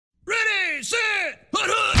ready, set,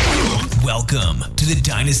 Welcome to the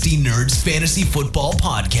Dynasty Nerds Fantasy Football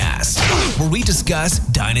Podcast, where we discuss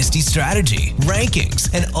dynasty strategy,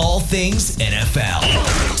 rankings, and all things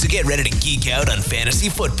NFL. So get ready to geek out on fantasy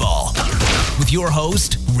football with your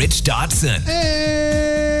host, Rich Dotson.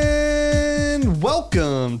 And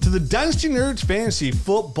welcome to the Dynasty Nerds Fantasy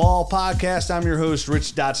Football Podcast. I'm your host,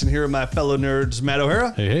 Rich Dotson, here with my fellow nerds, Matt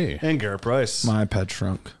O'Hara. Hey. And Garrett Price. My iPad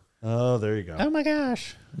shrunk. Oh, there you go. Oh my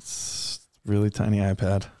gosh. It's a really tiny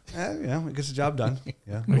iPad. Yeah, it gets the job done.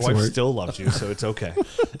 Yeah, my Makes it wife work. still loves you, so it's okay.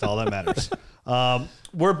 It's all that matters.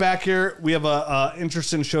 We're back here. We have a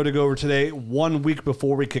interesting show to go over today, 1 week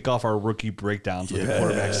before we kick off our rookie breakdowns with the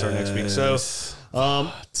quarterbacks start next week. So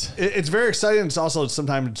it's very exciting. It's also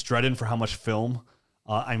sometimes it's dreaded for how much film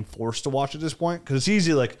I'm forced to watch at this point, because it's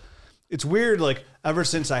easy. Like, it's weird. Like, ever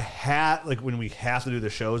since I had, like, when we have to do the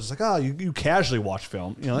shows, it's like, oh, you casually watch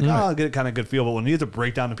film. You know, like, oh, I'll get a kind of good feel. But when you have to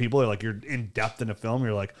break down to people, like, you're in depth in a film,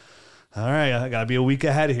 you're like, all right, I got to be a week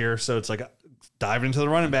ahead here. So it's like diving into the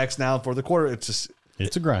running backs now for the quarter. It's just,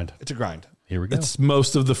 It's a grind. it's a grind. Here we go. It's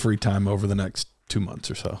most of the free time over the next 2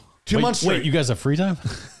 months or so. 2 months straight. Wait, you guys have free time?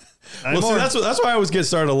 Well, see, that's why I always get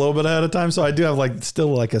started a little bit ahead of time. So I do have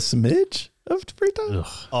still a smidge of free time.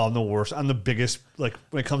 Ugh. Oh, I'm the worst. I'm the biggest, like,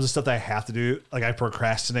 when it comes to stuff that I have to do, like, I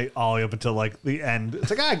procrastinate all the way up until, like, the end. It's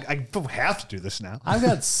like, I don't have to do this now. I've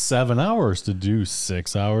got 7 hours to do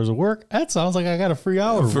 6 hours of work. That sounds like I got a free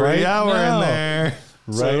hour Free hour now. in there.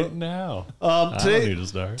 Right now. I don't need to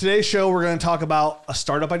start. Today's show, we're going to talk about a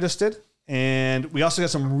startup I just did. And we also got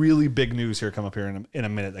some really big news here come up here in a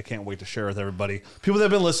minute. I can't wait to share with everybody. People that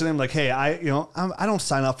have been listening, like, hey, I don't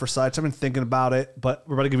sign up for sites. I've been thinking about it, but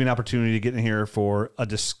we're about to give you an opportunity to get in here for a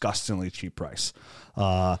disgustingly cheap price.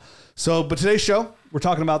 But today's show, we're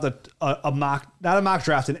talking about not a mock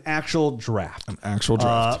draft, an actual draft. An actual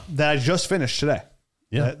draft. That I just finished today.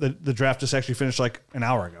 Yeah. The draft just actually finished like an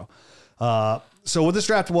hour ago. So what this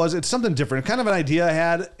draft was, it's something different. Kind of an idea I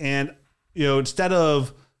had, and instead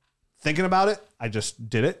of thinking about it, I just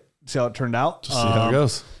did it. See how it turned out. Just see how it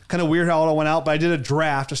goes. Kind of weird how it all went out, but I did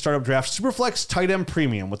a startup draft, Superflex Tight End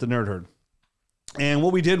Premium with the Nerd Herd. And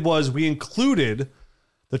what we did was we included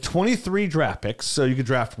the 23 draft picks, so you could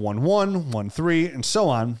draft 1-1, 1-3, and so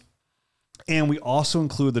on. And we also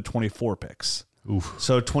include the 24 picks. Oof.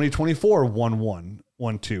 So 2024, 1-1,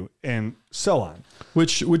 1-2, and so on.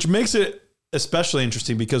 Which makes it especially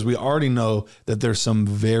interesting because we already know that there's some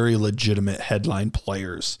very legitimate headline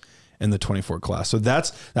players in the 24 class. So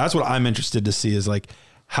that's what I'm interested to see is like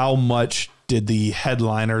how much did the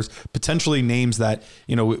headliners, potentially names that,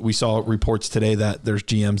 we saw reports today that there's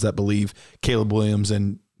GMs that believe Caleb Williams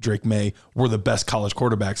and Drake May were the best college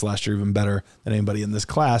quarterbacks last year, even better than anybody in this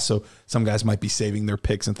class. So some guys might be saving their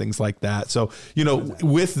picks and things like that. So,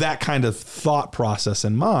 with that kind of thought process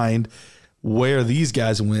in mind, where these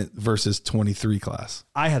guys went versus 23 class.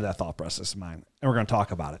 I had that thought process in mind, and we're going to talk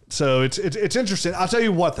about it. So it's interesting. I'll tell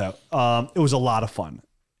you what, though. It was a lot of fun,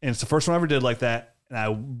 and it's the first one I ever did like that, and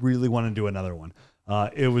I really want to do another one.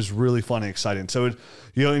 It was really fun and exciting. So,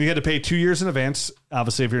 you had to pay 2 years in advance.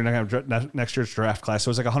 Obviously, if you're not going to have next year's draft class. So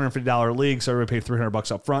it's like $150 league. So everybody paid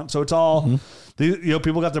 $300 up front. So it's all,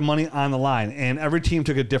 people got their money on the line, and every team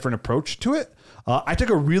took a different approach to it. I took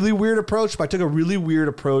a really weird approach, but I took a really weird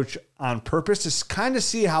approach on purpose to kind of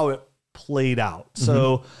see how it played out.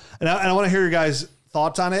 So, and I want to hear your guys'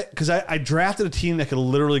 thoughts on it, because I drafted a team that could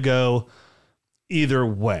literally go either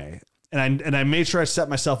way. And I made sure I set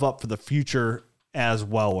myself up for the future as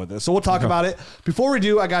well with it. So we'll talk about it. Before we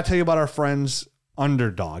do, I got to tell you about our friends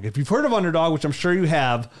Underdog. If you've heard of Underdog, which I'm sure you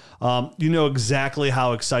have, you know exactly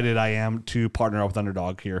how excited I am to partner up with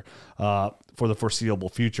Underdog here for the foreseeable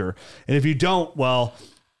future. And if you don't, well,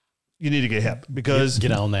 you need to get hip, because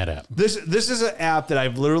Get on that app. this is an app that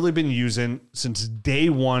I've literally been using since day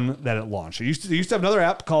one that it launched. They used to have another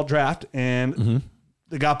app called Draft, and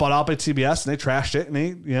they got bought out by CBS, and they trashed it, and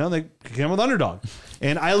they came with Underdog.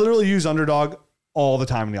 And I literally use Underdog all the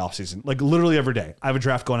time in the offseason, like literally every day. I have a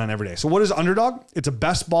draft going on every day. So what is Underdog? It's a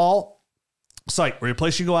best ball site where you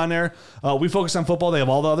place, you go on there. We focus on football. They have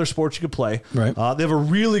all the other sports you could play. Right. They have a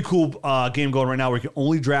really cool game going right now where you can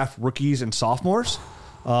only draft rookies and sophomores.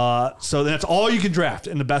 So that's all you can draft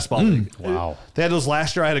in the best ball league. Wow. They had those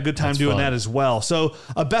last year. I had a good time doing that as well. So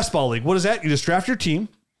a best ball league, what is that? You just draft your team.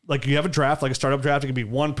 Like, you have a draft, like a startup draft. It could be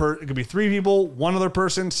it could be 3 people, one other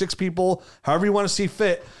person, 6 people, however you want to see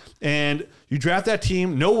fit. And you draft that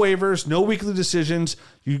team, no waivers, no weekly decisions.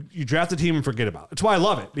 You draft the team and forget about it. That's why I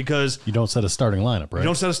love it, because You don't set a starting lineup, right? you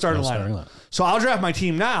don't set a starting lineup. So I'll draft my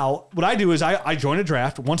team now. What I do is I join a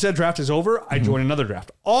draft. Once that draft is over, I join another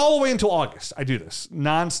draft. All the way until August. I do this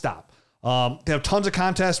nonstop. They have tons of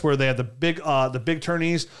contests where they have the big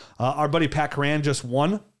tourneys. Our buddy Pat Coran just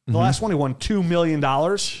won the last one. He won $2 million.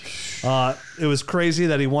 It was crazy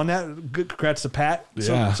that he won that. Good, congrats to Pat.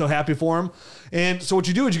 Yeah. So happy for him. And so what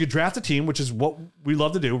you do is you could draft a team, which is what we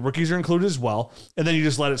love to do. Rookies are included as well. And then you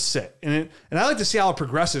just let it sit. And I like to see how it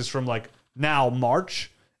progresses from like now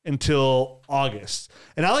March until August.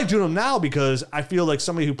 And I like doing them now because I feel like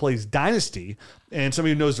somebody who plays Dynasty and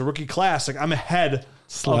somebody who knows the rookie class, like I'm ahead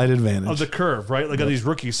advantage of the curve, right? Like of these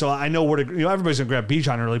rookies. So I know where to, everybody's going to grab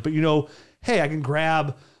Bijan early, but hey, I can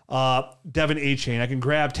grab Devin Achane. I can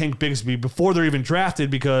grab Tank Bigsby before they're even drafted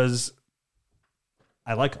because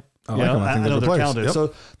I like them. I know they're talented. Yep.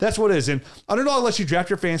 So that's what it is. And Underdog lets you draft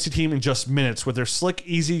your fantasy team in just minutes with their slick,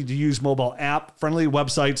 easy to use mobile app, friendly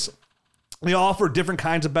websites. They offer different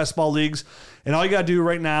kinds of best ball leagues. And all you got to do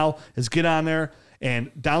right now is get on there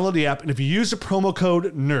and download the app. And if you use the promo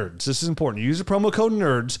code NERDS, this is important. You use the promo code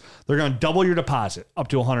NERDS, they're going to double your deposit up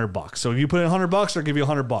to $100. So if you put in $100, they'll give you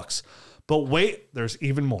 $100. But wait, there's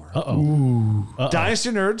even more. Dynasty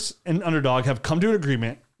Nerds and Underdog have come to an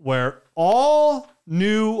agreement where all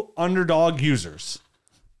new Underdog users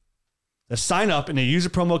that sign up and they use the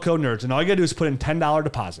promo code NERDS, and all you got to do is put in $10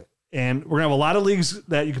 deposit. And we're going to have a lot of leagues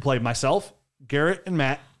that you can play. Myself, Garrett, and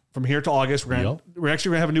Matt from here to August. We're actually going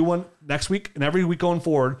to have a new one next week. And every week going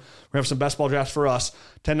forward, we're going to have some best ball drafts for us,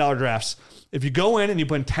 $10 drafts. If you go in and you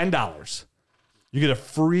put in $10, you get a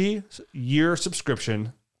free year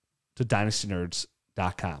subscription to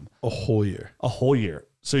dynastynerds.com. A whole year.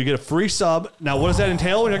 So you get a free sub. Now, what does that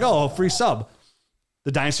entail? When you go, free sub.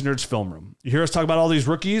 The Dynasty Nerds film room. You hear us talk about all these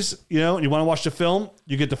rookies, and you want to watch the film,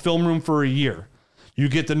 you get the film room for a year. You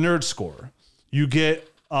get the nerd score. You get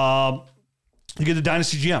the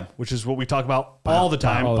Dynasty GM, which is what we talk about all the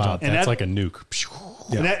time. And that's like a nuke.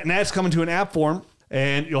 And that's coming to an app form,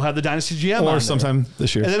 and you'll have the Dynasty GM or sometime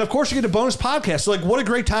this year. And then, of course, you get a bonus podcast. So, like, what a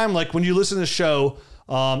great time, like, when you listen to the show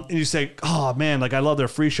and you say, oh, man, like, I love their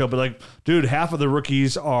free show. But, like, dude, half of the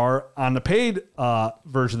rookies are on the paid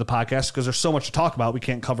version of the podcast because there's so much to talk about. We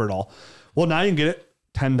can't cover it all. Well, now you can get it.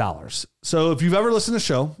 $10. So if you've ever listened to the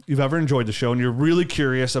show, you've ever enjoyed the show, and you're really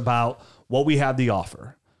curious about what we have to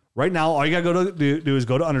offer, right now, all you got to do is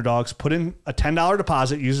go to Underdogs, put in a $10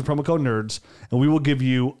 deposit, use the promo code NERDS, and we will give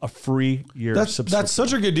you a free year subscription. That's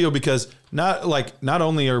such a good deal because not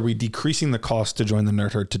only are we decreasing the cost to join the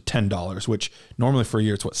Nerd Herd to $10, which normally for a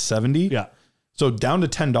year it's what, $70? Yeah. So down to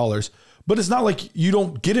 $10. But it's not like you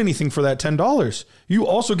don't get anything for that $10. You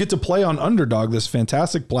also get to play on Underdog, this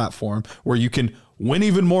fantastic platform where you can win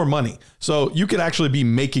even more money. So you could actually be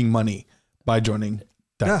making money by joining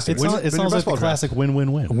Dynasty. It sounds like the classic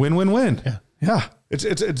win-win-win. Win-win-win. Yeah. It's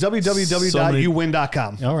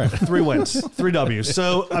www.uwin.com. All right. 3 wins, 3 W's.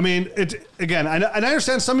 So, I mean, again, I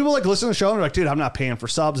understand some people like listen to the show and they're like, dude, I'm not paying for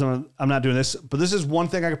subs. I'm not doing this. But this is one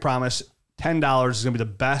thing I can promise. $10 is going to be the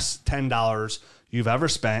best $10 you've ever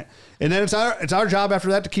spent. And then it's our job after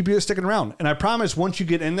that to keep you sticking around. And I promise once you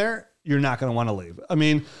get in there, you're not going to want to leave. I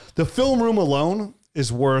mean, the film room alone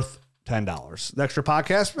is worth $10. The extra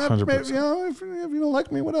podcast, maybe, if you don't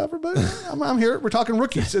like me, whatever, but I'm here. We're talking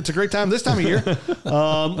rookies. It's a great time this time of year.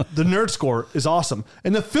 The nerd score is awesome.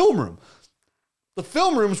 And the film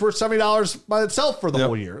room's worth $70 by itself for the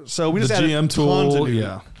whole year. So we just added GM tons tool, of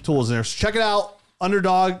new tools in there. So check it out.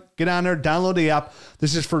 Underdog, get on there, download the app.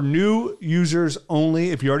 This is for new users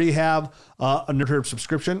only. If you already have a Nerd Herd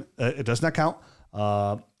subscription, it does not count.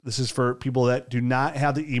 This is for people that do not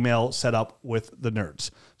have the email set up with the nerds.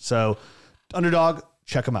 So, Underdog,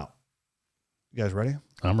 check them out. You guys ready?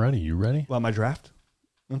 I'm ready. You ready? About my draft?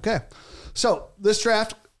 Okay. So, this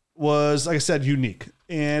draft was, like I said, unique.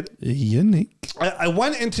 And I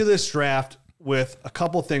went into this draft with a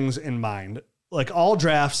couple things in mind. Like all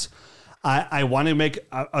drafts, I wanted to make,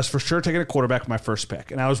 I was for sure taking a quarterback with my first pick.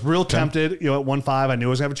 And I was real tempted, at 1-5. I knew I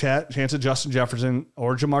was going to have a chance at Justin Jefferson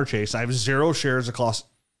or Jamar Chase. I have 0 shares across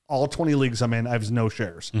all 20 leagues I'm in. I have no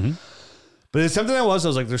shares. Mm-hmm. But it's something I was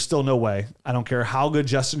like, there's still no way. I don't care how good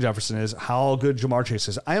Justin Jefferson is, how good Jamar Chase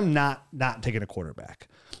is. I am not taking a quarterback.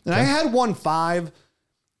 And I had 1-5,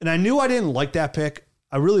 and I knew I didn't like that pick.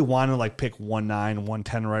 I really wanted to pick 1-9,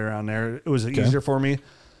 1-10 right around there. It was easier for me.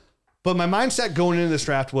 But my mindset going into this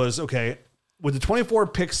draft was, okay, with the 24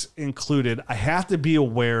 picks included, I have to be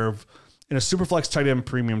aware of, in a Superflex tight end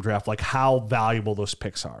premium draft, how valuable those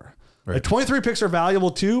picks are. Right. 23 picks are valuable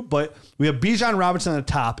too, but we have Bijan Robinson at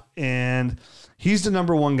the top, and he's the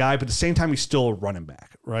number one guy, but at the same time, he's still a running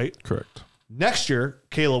back, right? Correct. Next year,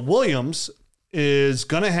 Caleb Williams is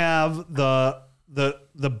going to have the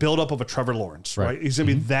the buildup of a Trevor Lawrence, right? He's going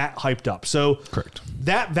to be that hyped up. So Correct.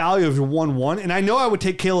 That value of your 1-1, and I know I would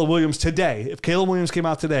take Caleb Williams today. If Caleb Williams came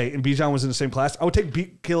out today and Bijan was in the same class, I would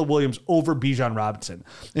take Caleb Williams over Bijan Robinson.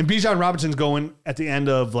 And Bijan Robinson's going at the end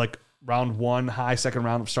of like round 1, high second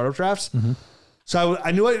round of startup drafts. So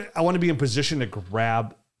I knew I want to be in position to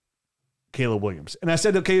grab Caleb Williams. And I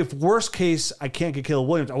said, okay, if worst case I can't get Caleb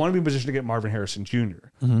Williams, I want to be in position to get Marvin Harrison Jr.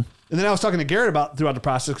 And then I was talking to Garrett about throughout the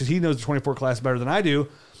process because he knows the 24 class better than I do.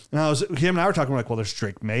 And him and I were talking like, well, there's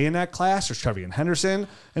Drake May in that class. There's Trevian Henderson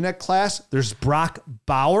in that class. There's Brock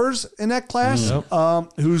Bowers in that class,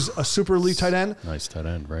 who's a super elite tight end. Nice tight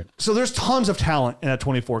end, right? So there's tons of talent in that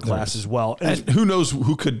 24 class as well. And who knows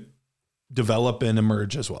who could develop and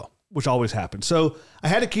emerge as well. Which always happens. So I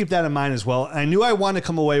had to keep that in mind as well. And I knew I wanted to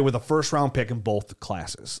come away with a first round pick in both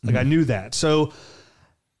classes. Like I knew that. So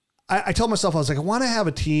I told myself, I was like, I want to have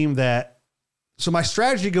a team that, so my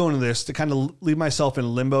strategy going into this to kind of leave myself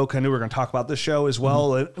in limbo, because I knew we were going to talk about this show as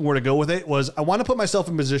well, and where to go with it, was I want to put myself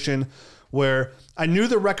in a position where I knew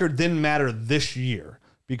the record didn't matter this year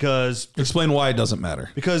because Explain why it doesn't matter.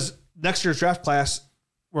 Because next year's draft class,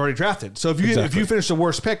 we're already drafted. So if you finish the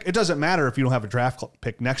worst pick, it doesn't matter if you don't have a draft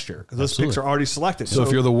pick next year because those picks are already selected. So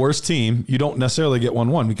if you're the worst team, you don't necessarily get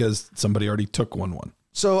 1-1 because somebody already took 1-1.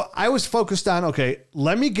 So I was focused on, okay,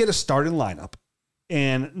 let me get a starting lineup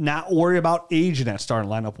and not worry about age in that starting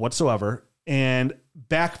lineup whatsoever and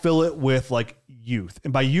backfill it with like youth.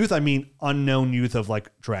 And by youth, I mean unknown youth of like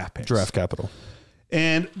draft picks. Draft capital.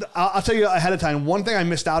 And I'll tell you ahead of time, one thing I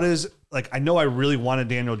missed out is, like, I know I really wanted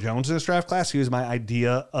Daniel Jones in this draft class. He was my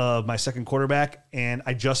idea of my second quarterback, and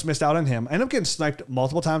I just missed out on him. I ended up getting sniped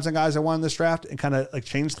multiple times on guys I wanted in this draft and kind of like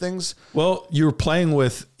changed things. Well, you were playing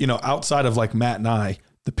with, outside of like Matt and I,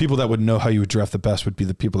 the people that would know how you would draft the best would be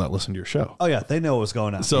the people that listen to your show. Oh, yeah. They know what was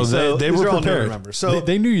going on. So they were prepared. So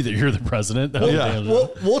they knew that you're the president.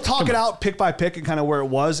 We'll talk it out pick by pick and kind of where it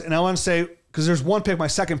was. And I want to say, because there's one pick, my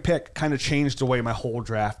second pick kind of changed the way my whole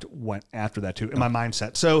draft went after that too, in my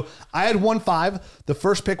mindset. So I had 1-5. The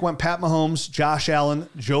first pick went Pat Mahomes, Josh Allen,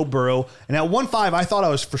 Joe Burrow. And at 1-5, I thought I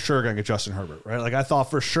was for sure going to get Justin Herbert, right? Like I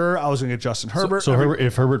thought for sure I was going to get Justin Herbert. So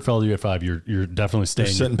if Herbert fell to you at 5, you're definitely staying.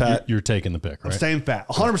 You're sitting pat. You're taking the pick, right? I'm staying pat,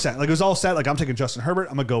 100%. Like it was all set. Like I'm taking Justin Herbert.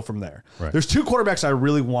 I'm going to go from there. Right. There's two quarterbacks I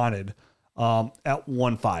really wanted at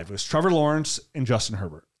 1-5. It was Trevor Lawrence and Justin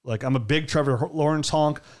Herbert. Like I'm a big Trevor Lawrence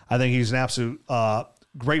honk. I think he's an absolute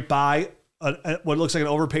great buy. What looks like an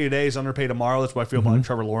overpay today is underpaid tomorrow. That's what I feel about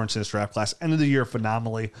Trevor Lawrence in this draft class. End of the year,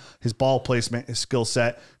 phenomenally. His ball placement, his skill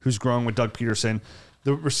set, who's growing with Doug Peterson.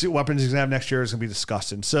 The weapons he's going to have next year is going to be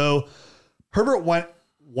disgusting. So Herbert went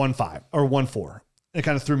 1-5 or 1-4. It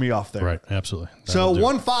kind of threw me off there. Right, absolutely. So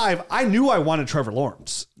 1-5, I knew I wanted Trevor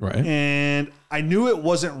Lawrence. Right. And I knew it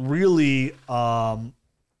wasn't really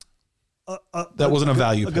that wasn't a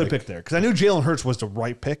value good pick there. Because I knew Jalen Hurts was the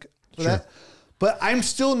right pick for that. But I'm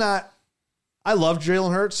still not. I love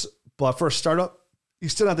Jalen Hurts, but for a startup,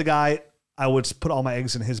 he's still not the guy I would put all my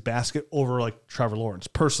eggs in his basket over like Trevor Lawrence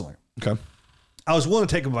personally. Okay. I was willing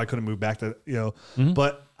to take him if I couldn't move back to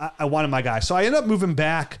but I wanted my guy, so I ended up moving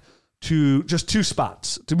back to just 2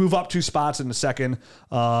 spots to move up 2 spots in the second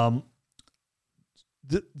to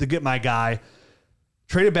get my guy.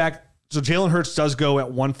 Traded back. So Jalen Hurts does go at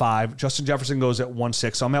 1-5. Justin Jefferson goes at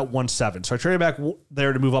 1-6. So I'm at 1-7. So I traded back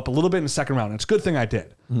there to move up a little bit in the second round. And it's a good thing I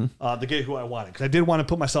did to get who I wanted. Because I did want to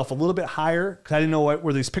put myself a little bit higher because I didn't know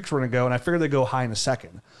where these picks were going to go. And I figured they'd go high in the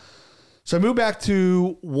second. So I moved back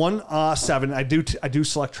to 1-7. I do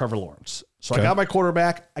select Trevor Lawrence. So I got my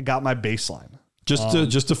quarterback. I got my baseline.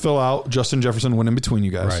 Just to fill out, Justin Jefferson went in between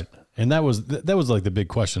you guys. Right. And that was like the big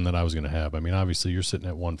question that I was going to have. I mean, obviously you're sitting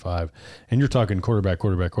at 1-5 and you're talking quarterback,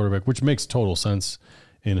 which makes total sense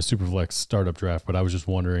in a Superflex startup draft. But I was just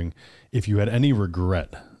wondering if you had any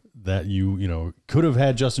regret that you could have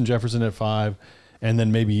had Justin Jefferson at 5 and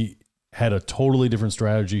then maybe had a totally different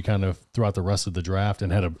strategy kind of throughout the rest of the draft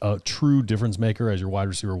and had a true difference maker as your wide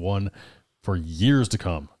receiver 1 for years to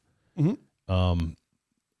come.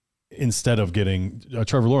 Instead of getting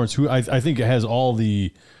Trevor Lawrence, who I think has all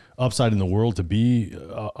the upside in the world to be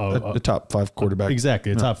the top 5 quarterback.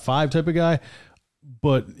 Exactly. A top 5 type of guy,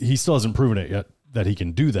 but he still hasn't proven it yet that he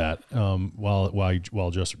can do that.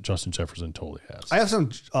 While Justin Jefferson totally has. I have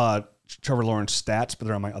some Trevor Lawrence stats, but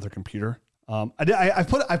they're on my other computer. I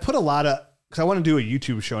put a lot of, because I want to do a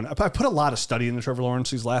YouTube show, and I put a lot of study into Trevor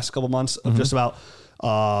Lawrence these last couple months of just about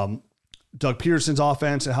Doug Peterson's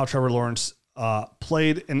offense and how Trevor Lawrence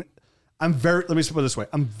played. And let me put it this way.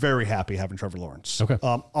 I'm very happy having Trevor Lawrence. Okay.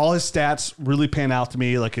 All his stats really pan out to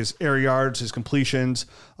me, like his air yards, his completions,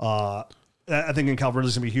 I think in Calvert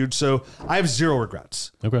is going to be huge. So I have zero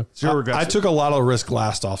regrets. Okay. Zero regrets. I took a lot of risk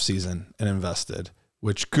last offseason and invested,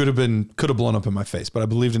 which could have blown up in my face, but I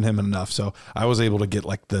believed in him enough. So I was able to get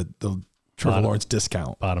like the Trevor Lawrence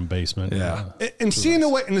discount. Bottom basement. Yeah. And seeing the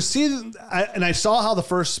way, and I saw how the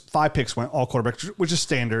first 5 picks went, all quarterbacks, which is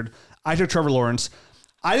standard. I took Trevor Lawrence.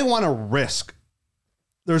 I didn't want to risk.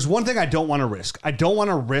 There's one thing I don't want to risk. I don't want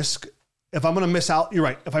to risk if I'm going to miss out. You're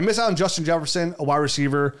right. If I miss out on Justin Jefferson, a wide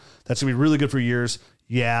receiver, that's going to be really good for years.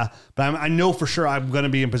 Yeah. But I know for sure I'm going to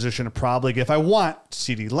be in position to probably get, if I want,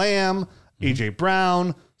 CeeDee Lamb, AJ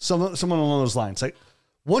Brown, someone along those lines. Like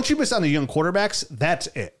once you miss out on the young quarterbacks, that's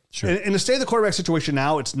it. Sure. In the state of the quarterback situation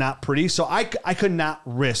now, it's not pretty. So I could not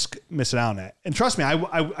risk missing out on that. And trust me,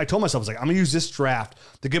 I told myself, I was like, I'm going to use this draft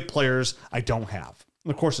to get players I don't have.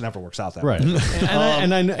 And of course, it never works out that way. Right.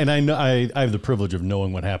 and I know I have the privilege of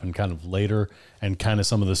knowing what happened kind of later and kind of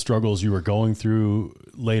some of the struggles you were going through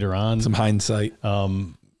later on. Some hindsight.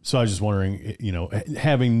 So I was just wondering,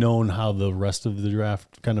 having known how the rest of the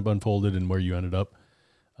draft kind of unfolded and where you ended up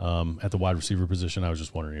at the wide receiver position, I was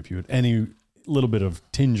just wondering if you had any little bit of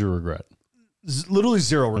tinge of regret. Literally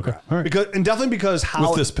zero regret. Okay. All right. Because how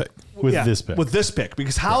With this pick. With this pick.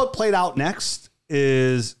 Because how it played out next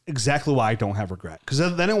is exactly why I don't have regret. Because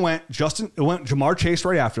then it went Jamar Chase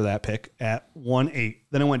right after that pick at 1-8.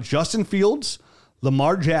 Then it went Justin Fields,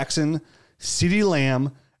 Lamar Jackson, CeeDee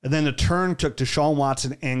Lamb, and then the turn took Deshaun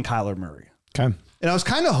Watson and Kyler Murray. Okay. And I was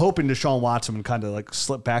kind of hoping Deshaun Watson would kind of like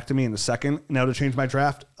slip back to me in the second, and that would change my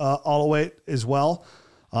draft all the way as well.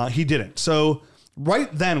 He didn't. So right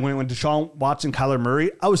then when it went Deshaun Watson, Kyler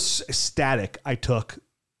Murray, I was ecstatic I took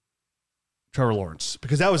Trevor Lawrence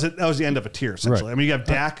because that was the end of a tier, essentially. Right. I mean, you have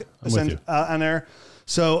Dak you. On there.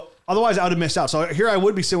 So otherwise I would have missed out. So here I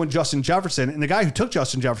would be sitting with Justin Jefferson, and the guy who took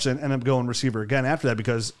Justin Jefferson ended up going receiver again after that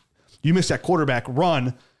because you missed that quarterback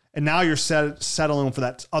run, and now you're settling for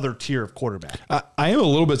that other tier of quarterback. I am a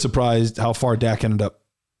little bit surprised how far Dak ended up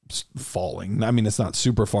falling. I mean, it's not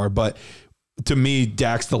super far, but to me,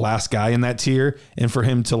 Dak's the last guy in that tier. And for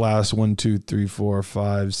him to last 1, 2, 3, 4,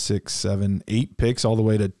 5, 6, 7, 8 picks all the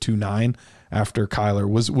way to 2-9 after Kyler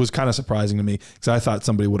was kind of surprising to me because I thought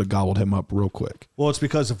somebody would have gobbled him up real quick. Well, it's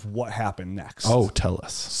because of what happened next. Oh, tell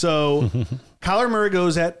us. So Kyler Murray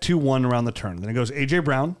goes at 2-1 around the turn. Then it goes AJ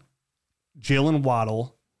Brown, Jalen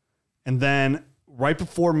Waddle, and then right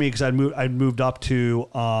before me, because I'd moved up to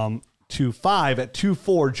 5 at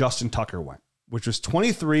 2-4, Justin Tucker went, which was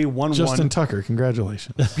 23-1-1. Justin Tucker,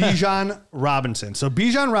 congratulations. Bijan Robinson. So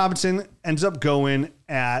Bijan Robinson ends up going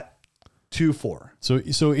at 2-4.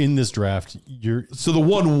 So in this draft, So the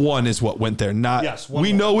 1-1 is what went there. Not Yes,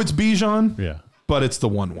 we 1-1. know it's Bijan, yeah, but it's the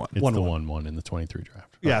 1-1. it's 1-1. the 1-1 in the 23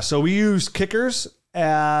 draft. Yeah, so we used kickers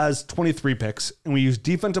as 23 picks, and we used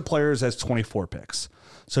defensive players as 24 picks.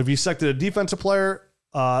 So if you selected a defensive player,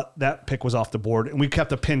 that pick was off the board, and we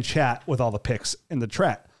kept a pinned chat with all the picks in the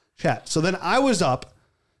chat. So then I was up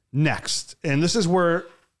next, and this is where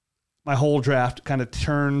my whole draft kind of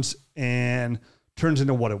turns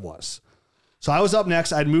into what it was. So I was up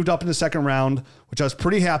next. I'd moved up in the second round, which I was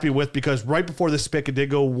pretty happy with because right before this pick, it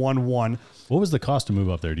did go 1-1. What was the cost to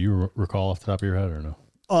move up there? Do you recall off the top of your head or no?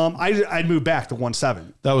 I'd moved back to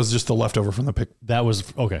 1-7. That was just the leftover from the pick. That was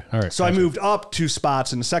okay. All right. So I moved up 2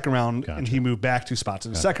 spots in the second round, and he moved back 2 spots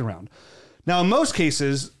in the second round. Now, in most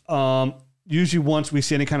cases, usually once we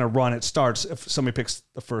see any kind of run, it starts if somebody picks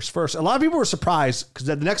the first. A lot of people were surprised because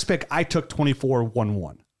at the next pick, I took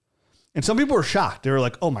 24-1-1. And some people were shocked. They were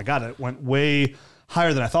like, oh, my God, it went way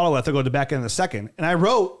higher than I thought it would. I thought it would go to the back end of the second. And I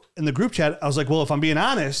wrote in the group chat, I was like, well, if I'm being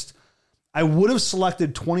honest, I would have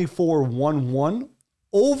selected 24-1-1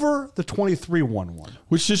 over the 23-1-1.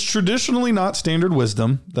 Which is traditionally not standard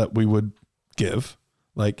wisdom that we would give.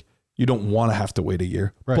 Like, you don't want to have to wait a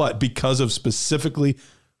year. Right. But because of specifically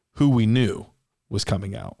who we knew was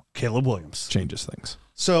coming out, Caleb Williams changes things.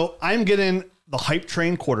 So I'm getting the hype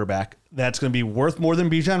train quarterback that's going to be worth more than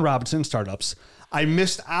Bijan Robinson startups. I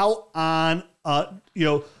missed out on,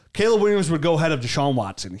 Caleb Williams would go ahead of Deshaun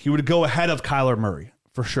Watson. He would go ahead of Kyler Murray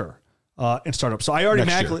for sure in startups. So I already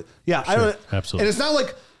Next year. Absolutely. And it's not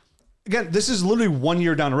like, again, this is literally 1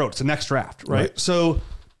 year down the road. It's the next draft, right? So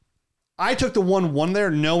I took the 1-1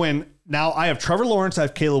 there knowing now I have Trevor Lawrence, I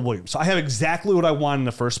have Caleb Williams. So I have exactly what I wanted in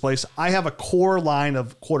the first place. I have a core line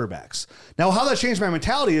of quarterbacks. Now, how that changed my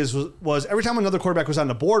mentality was every time another quarterback was on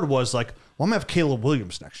the board was like, well, I'm going to have Caleb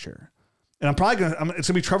Williams next year. And it's going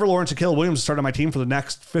to be Trevor Lawrence and Caleb Williams to start on my team for the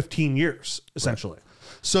next 15 years, essentially.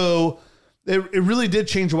 Right. So it really did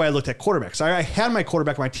change the way I looked at quarterbacks. I had my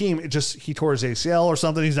quarterback on my team. He tore his ACL or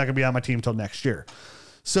something. He's not going to be on my team until next year.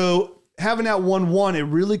 So having that 1-1, it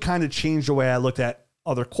really kind of changed the way I looked at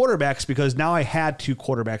other quarterbacks because now I had 2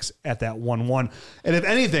 quarterbacks at that 1-1. And if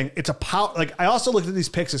anything, it's a power. Like I also looked at these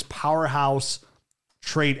picks as powerhouse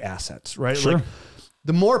trade assets, right? Sure. Like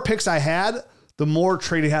the more picks I had, the more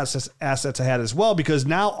trade assets I had as well, because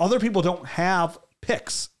now other people don't have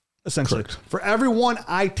picks essentially. Correct. For every one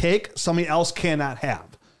I take, somebody else cannot have.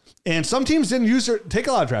 And some teams didn't take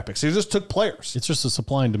a lot of draft picks. They just took players. It's just a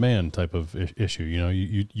supply and demand type of issue. You know,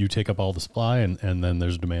 you take up all the supply and then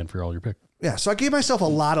there's demand for all your pick. Yeah. So I gave myself a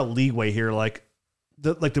lot of leeway here, like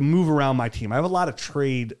to move around my team. I have a lot of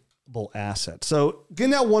tradable assets. So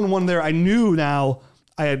getting that 1-1 there, I knew now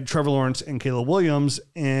I had Trevor Lawrence and Caleb Williams,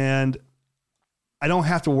 and I don't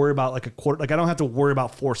have to worry about I don't have to worry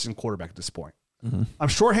about forcing quarterback at this point. Mm-hmm. I'm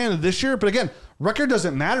shorthanded this year, but again, record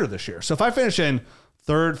doesn't matter this year. So if I finish in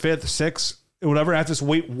 3rd, 5th, 6th, whatever, I have to just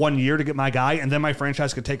wait 1 year to get my guy, and then my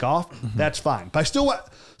franchise could take off. Mm-hmm. That's fine. But I still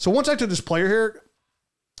so once I took this player here,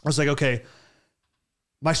 I was like, okay,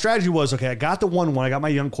 my strategy was, okay, I got the 1-1, I got my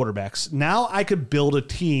young quarterbacks. Now I could build a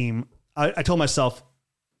team. I told myself,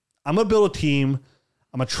 I'm going to build a team.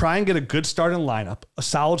 I'm going to try and get a good starting lineup, a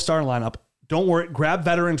solid starting lineup. Don't worry, grab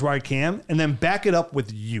veterans where I can, and then back it up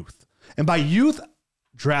with youth. And by youth,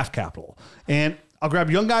 draft capital. And I'll grab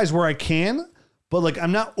young guys where I can, but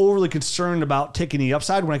I'm not overly concerned about taking the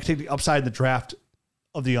upside when I can take the upside in the draft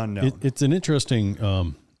of the unknown. It's an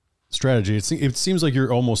interesting strategy. It seems like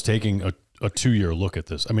you're almost taking a 2-year look at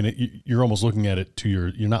this. I mean, you're almost looking at it 2 year.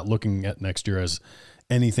 You're not looking at next year as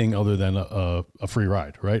anything other than a free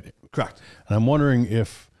ride, right? Correct. And I'm wondering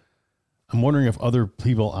if other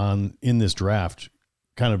people in this draft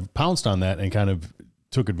kind of pounced on that and kind of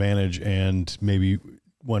took advantage and maybe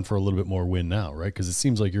went for a little bit more win now, right? Because it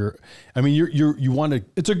seems like you want to.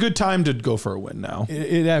 It's a good time to go for a win now.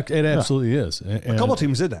 It absolutely is. And a couple of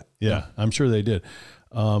teams did that. Yeah, I'm sure they did.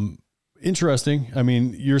 Interesting. I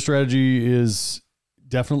mean, your strategy is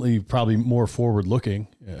definitely probably more forward looking,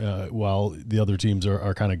 while the other teams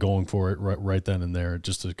are kind of going for it right then and there,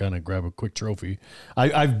 just to kind of grab a quick trophy.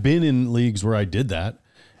 I've been in leagues where I did that,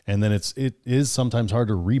 and then it is sometimes hard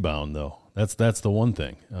to rebound though. That's the one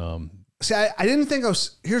thing. See, I didn't think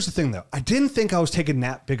here's the thing though. I didn't think I was taking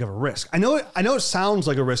that big of a risk. I know it sounds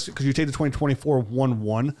like a risk because you take the 2024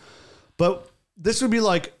 1-1, but this would be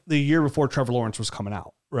like the year before Trevor Lawrence was coming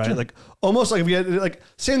out, right? Sure. Like almost like if you had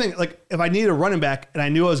same thing, like if I needed a running back and I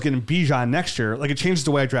knew I was getting Bijan next year, it changes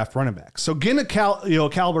the way I draft running backs. So getting a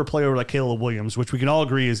caliber player like Caleb Williams, which we can all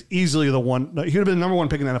agree is easily he would have been the number 1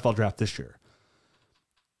 pick in the NFL draft this year.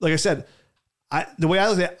 Like I said, the way I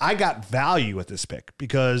look at it, I got value at this pick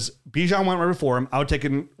because Bijan went right before him. I would take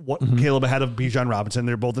in Caleb ahead of Bijan Robinson.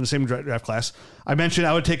 They're both in the same draft class. I mentioned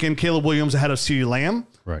I would take in Caleb Williams ahead of CeeDee Lamb.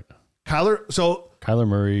 Right. Kyler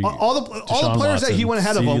Murray. All the players Watson, that he went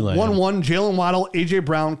ahead of him. 1-1, Jalen Waddle, A.J.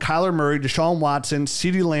 Brown, Kyler Murray, Deshaun Watson,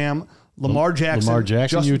 CeeDee Lamb, Lamar Jackson. Lamar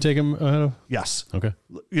Jackson, you would take him ahead of? Yes. Okay.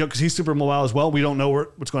 Because he's super mobile as well. We don't know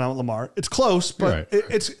what's going on with Lamar. It's close, but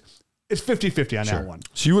it's 50-50 on that one.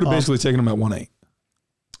 So you would have basically taken him at 1-8.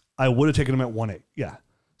 I would have taken him at 1-8. Yeah.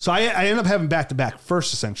 So I ended up having back-to-back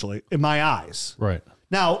first, essentially, in my eyes. Right.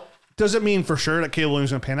 Now, does it mean for sure that Caleb Williams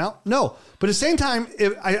is going to pan out? No. But at the same time,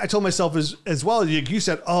 I told myself as well, you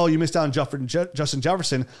said, oh, you missed out on Justin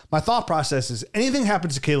Jefferson. My thought process is anything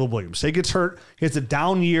happens to Caleb Williams. Say he gets hurt, he has a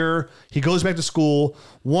down year, he goes back to school.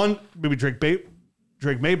 Maybe Drake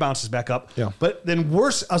May bounces back up. Yeah. But then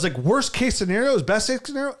worst case scenario is best case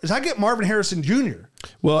scenario is I get Marvin Harrison Jr.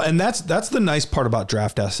 Well, and that's the nice part about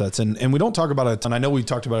draft assets. And we don't talk about it a ton. I know we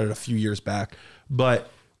talked about it a few years back, but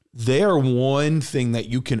they are one thing that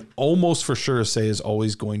you can almost for sure say is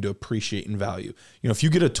always going to appreciate in value. If you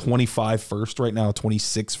get a 25 first right now, a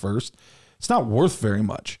 26 first, it's not worth very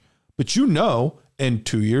much. But in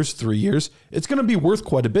 2 years, 3 years, it's going to be worth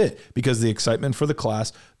quite a bit because the excitement for the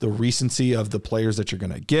class, the recency of the players that you're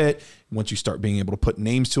going to get, once you start being able to put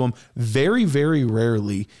names to them, very, very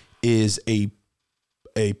rarely is a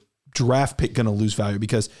draft pick going to lose value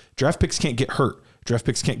because draft picks can't get hurt. Draft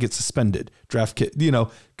picks can't get suspended.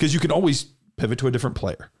 Because you can always pivot to a different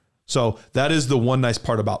player. So that is the one nice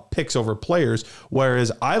part about picks over players.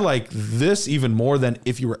 Whereas I like this even more than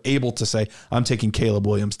if you were able to say, I'm taking Caleb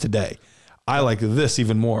Williams today. I like this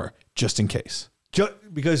even more just in case.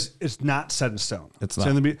 Because it's not set in stone. It's not.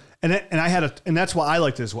 And that's why I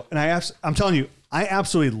liked it as well. And I'm telling you, I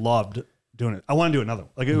absolutely loved doing it. I want to do another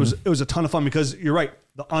one. It was a ton of fun because you're right.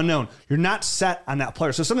 The unknown. You're not set on that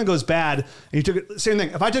player. So if something goes bad and you took it, same thing.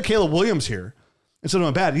 If I took Caleb Williams here and something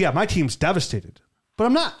went bad, yeah, my team's devastated. But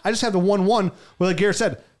I'm not. I just have the 1-1 where, like Garrett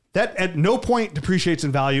said, that at no point depreciates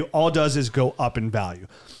in value. All it does is go up in value.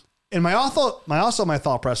 And my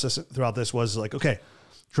thought process throughout this was like, okay,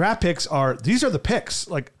 draft picks these are the picks.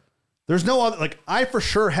 Like there's no other, like I for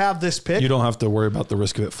sure have this pick. You don't have to worry about the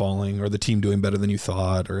risk of it falling or the team doing better than you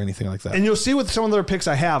thought or anything like that. And you'll see with some of the other picks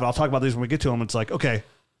I have, and I'll talk about these when we get to them. It's like, okay,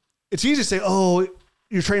 it's easy to say, oh,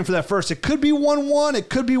 you're trading for that first. It could be 1-1. It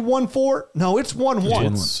could be 1-4. No, it's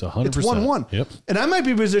 1-1. It's 100%. It's 1-1. Yep. And I might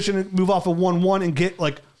be positioned to move off of 1-1 and get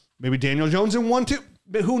like maybe Daniel Jones in 1-2.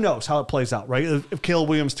 But who knows how it plays out, right? If Caleb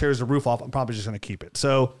Williams tears the roof off, I'm probably just going to keep it.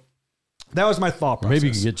 So that was my thought process. Maybe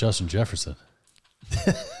you can get Justin Jefferson.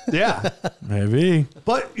 Yeah. Maybe.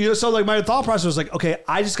 But, so like my thought process was like, okay,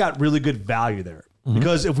 I just got really good value there.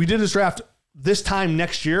 Because if we did this draft this time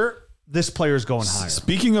next year, this player is going higher.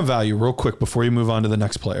 Speaking of value, real quick before you move on to the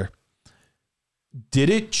next player, did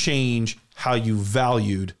it change how you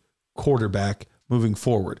valued quarterback moving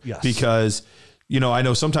forward? Yes. Because, I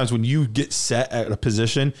know sometimes when you get set at a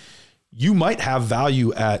position, you might have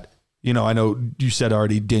value at, I know you said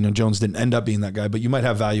already Daniel Jones didn't end up being that guy, but you might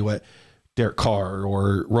have value at Derek Carr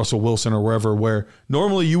or Russell Wilson or wherever, where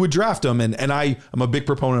normally you would draft them. And I'm a big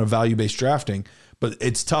proponent of value-based drafting, but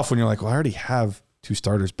it's tough when you're like, well, I already have 2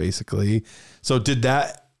 starters basically. So did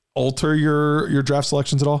that alter your draft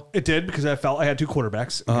selections at all? It did, because I felt I had 2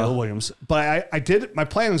 quarterbacks, Caleb Williams. But I did. My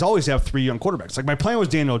plan was always to have 3 young quarterbacks. Like my plan was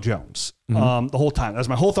Daniel Jones the whole time. That was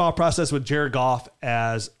my whole thought process with Jared Goff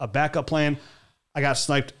as a backup plan. I got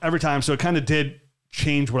sniped every time, so it kind of did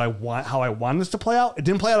change how I wanted this to play out. It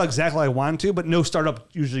didn't play out exactly how I wanted to, but no startup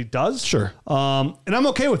usually does. Sure. And I'm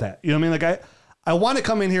okay with that. You know what I mean? Like I want to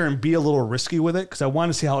come in here and be a little risky with it because I want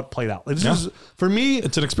to see how it played out. Like this is, for me,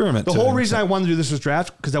 it's an experiment. The whole reason I wanted to do this was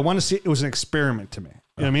draft because I wanted to see it was an experiment to me. You know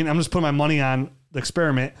what I mean? I'm just putting my money on the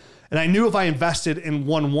experiment. And I knew if I invested in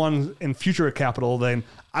 1-1 in future capital, then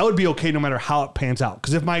I would be okay no matter how it pans out.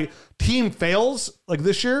 Because if my team fails like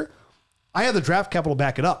this year, I have the draft capital to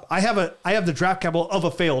back it up. I have the draft capital of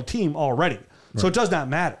a failed team already. So it does not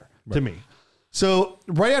matter to me. So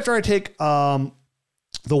right after I take the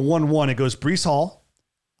 1-1, it goes Breece Hall,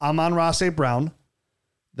 Amon-Ra St. Brown.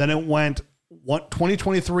 Then it went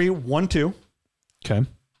 2023 1-2. Okay.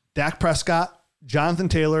 Dak Prescott, Jonathan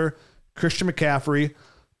Taylor, Christian McCaffrey.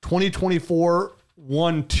 2024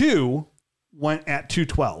 1-2 went at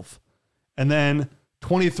 212. And then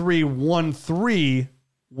 23 1-3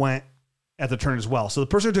 went at the turn as well. So the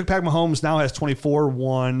person who took Patrick Mahomes now has 24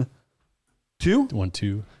 1-2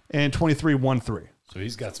 1-2 and 23 1-3. So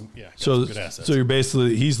he's got some So good assets. So you're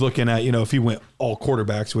basically, he's looking at, if he went all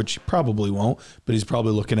quarterbacks, which he probably won't, but he's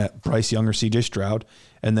probably looking at Bryce Young or CJ Stroud.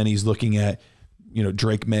 And then he's looking at,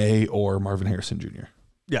 Drake May or Marvin Harrison Jr.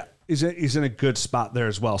 Yeah. He's in a good spot there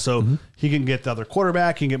as well. So he can get the other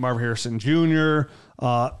quarterback. He can get Marvin Harrison Jr.,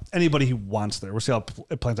 anybody he wants there. We'll see how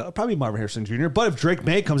it plans out. It'll probably be Marvin Harrison Jr., but if Drake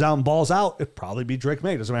May comes out and balls out, it'd probably be Drake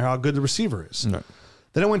May. Doesn't matter how good the receiver is. No.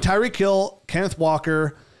 Then it went Tyreek Hill, Kenneth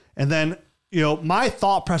Walker, and then, my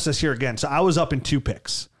thought process here again. So I was up in 2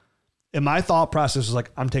 picks. And my thought process was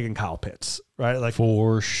like, I'm taking Kyle Pitts, right? Like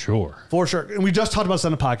For sure. And we just talked about this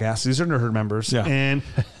on the podcast. These are Nerd Herd members. Yeah. And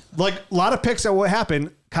like a lot of picks that what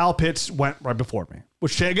happened, Kyle Pitts went right before me,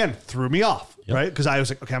 which again threw me off, right? Because I was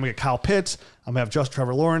like, okay, I'm gonna get Kyle Pitts. I'm gonna have just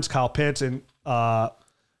Trevor Lawrence, Kyle Pitts, and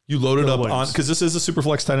you loaded Bill up Williams. on, because this is a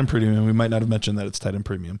Superflex tight end premium. We might not have mentioned that it's tight end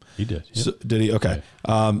premium. He did. Yep. So, did he? Okay.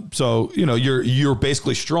 So you're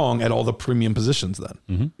basically strong at all the premium positions then.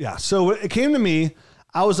 Mm-hmm. yeah. So it came to me.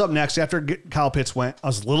 I was up next after Kyle Pitts went. I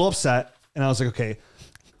was a little upset, and I was like, okay,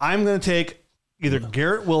 I'm gonna take either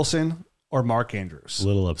Garrett Wilson or Mark Andrews.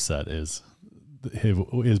 Little upset is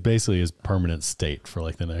basically his permanent state for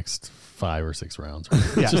like the next 5 or 6 rounds. Right?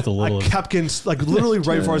 Yeah. It's just a little. I kept getting literally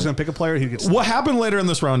right before I was gonna pick a player, he gets. What happened later in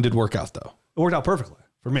this round did work out though. It worked out perfectly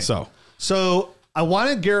for me. So I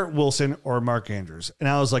wanted Garrett Wilson or Mark Andrews, and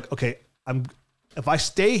I was like, okay, if I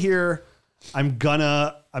stay here, I'm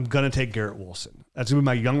gonna take Garrett Wilson. That's gonna be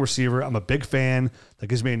my young receiver. I'm a big fan. That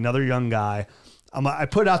gives me another young guy. I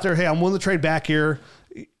put it out there, hey, I'm willing to trade back here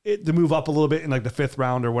to move up a little bit in like the 5th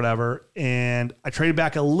round or whatever. And I traded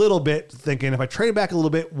back a little bit, thinking if I traded back a little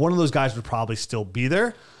bit, one of those guys would probably still be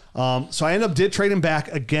there. So I did trading back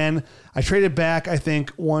again. I traded back, I think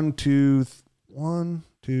 1, 2,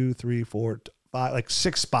 3, 4, 5, like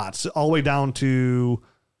 6 spots, all the way down to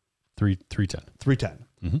 310. 310.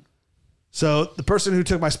 Mm-hmm. So the person who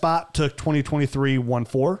took my spot took 2023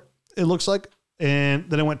 1-4, it looks like. And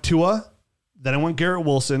then I went Tua, then I went Garrett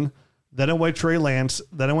Wilson, then I went Trey Lance,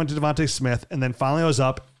 then I went to Devontae Smith, and then finally I was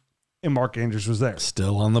up and Mark Andrews was there.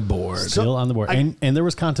 Still on the board. Still on the board. And there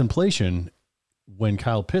was contemplation when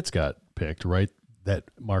Kyle Pitts got picked, right, that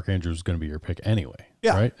Mark Andrews was going to be your pick anyway.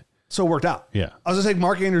 Yeah. Right? So it worked out. Yeah. I was going to take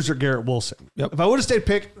Mark Andrews or Garrett Wilson. Yep. If I would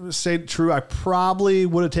have stayed true, I probably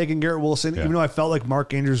would have taken Garrett Wilson, even though I felt like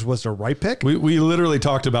Mark Andrews was the right pick. We literally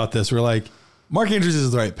talked about this. We're like, Mark Andrews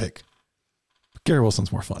is the right pick. Garrett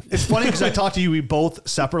Wilson's more fun. It's funny because I talked to you both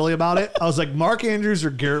separately about it. I was like, Mark Andrews or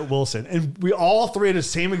Garrett Wilson. And we all three had the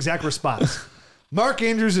same exact response. Mark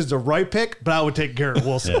Andrews is the right pick, but I would take Garrett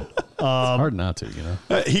Wilson. It's hard not to, you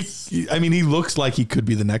know. He looks like he could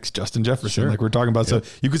be the next Justin Jefferson, like we're talking about. Yep.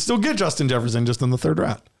 So you could still get Justin Jefferson just in the 3rd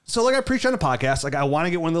round. So like I preached on the podcast, like I want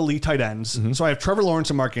to get one of the elite tight ends. Mm-hmm. So I have Trevor Lawrence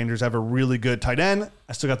and Mark Andrews. I have a really good tight end.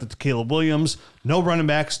 I still got the Caleb Williams. No running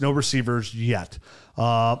backs, no receivers yet.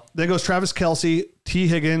 Then goes Travis Kelce, T.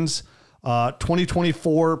 Higgins.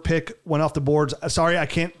 2024 pick went off the boards. Sorry, I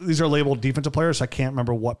can't. These are labeled defensive players, so I can't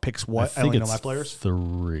remember what picks what. I only know my players.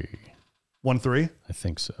 3. 1-3. I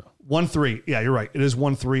think so. 1-3. Yeah, you're right. It is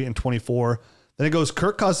 1-3 and 24. Then it goes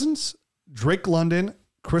Kirk Cousins, Drake London,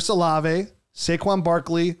 Chris Olave, Saquon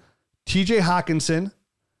Barkley, TJ Hawkinson,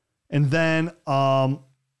 and then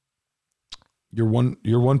you're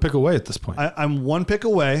one pick away at this point. I'm 1 pick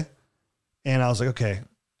away, and I was like, okay,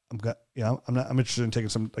 I'm interested in taking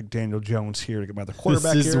some like Daniel Jones here to get my other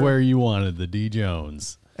quarterback. This is where you wanted the D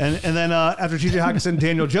Jones. And then after TJ Hawkinson,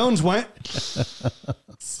 Daniel Jones went.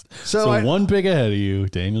 So 1 pick ahead of you,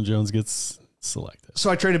 Daniel Jones gets selected. So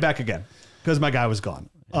I traded back again because my guy was gone.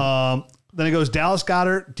 Then it goes Dallas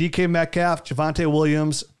Goedert, DK Metcalf, Javonte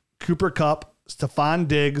Williams, Cooper Kupp, Stephon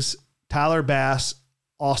Diggs, Tyler Bass,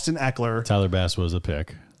 Austin Eckler. Tyler Bass was a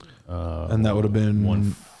pick. And that would have been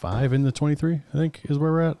 1-5 in the 23, I think, is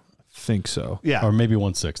where we're at. Think so. Yeah. Or maybe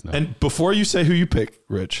 1-6 now. And before you say who you pick,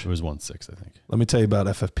 Rich, It was 1-6, I think. let me tell you about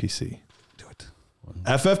FFPC. Do it.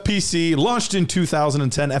 FFPC launched in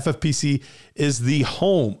 2010. FFPC is the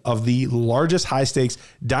home of the largest high stakes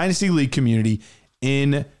dynasty league community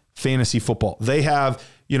in fantasy football. They have,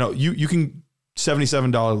 you can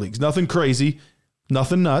 $77 leagues, nothing crazy,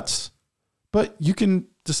 nothing nuts, but you can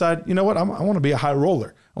decide, you know what, I want to be a high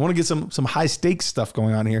roller. I want to get some high stakes stuff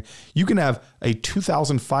going on here. You can have a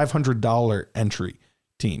 $2,500 entry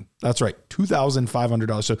team. That's right,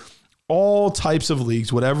 $2,500. So all types of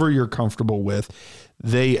leagues, whatever you're comfortable with.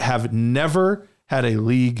 They have never had a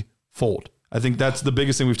league fold. I think that's the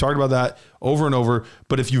biggest thing. We've talked about that over and over.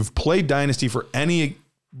 But if you've played Dynasty for any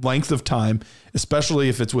length of time, especially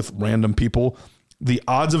if it's with random people, the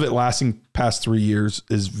odds of it lasting past 3 years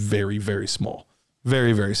is very, very small.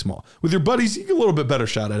 Very, very small. With your buddies, you get a little bit better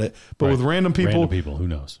shot at it. But with random people, who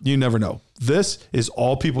knows? You never know. This is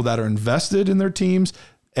all people that are invested in their teams.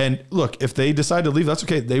 And look, if they decide to leave, that's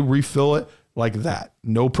okay. They refill it like that.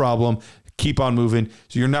 No problem. Keep on moving.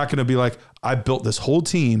 So you're not going to be like, I built this whole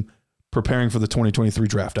team preparing for the 2023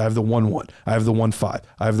 draft. I have the 1-1. I have the 1-5.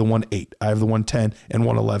 I have the 1-8. I have the 1-10 and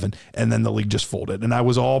 1-11. And then the league just folded. And I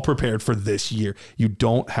was all prepared for this year. You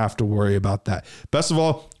don't have to worry about that. Best of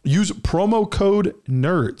all, use promo code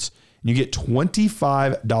NERDS and you get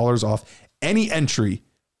 $25 off any entry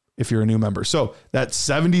if you're a new member. So that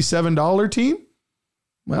 $77 team,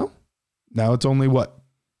 well, now it's only what?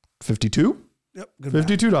 52? Yep. Good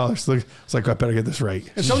 $52. It's like, I better get this right.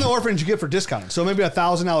 And some of the orphans you get for discounting. So maybe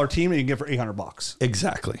 $1,000 team that you can get for $800.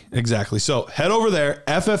 Exactly. So head over there,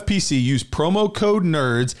 FFPC, use promo code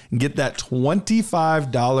NERDS and get that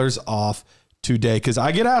 $25 off today. Because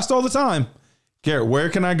I get asked all the time, Garrett, where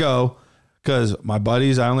can I go? Because my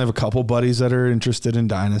buddies, I only have a couple buddies that are interested in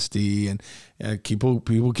Dynasty, and people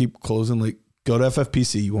keep closing. Like, go to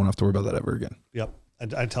FFPC. You won't have to worry about that ever again. Yep.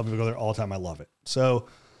 I tell people to go there all the time. I love it. So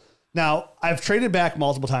now I've traded back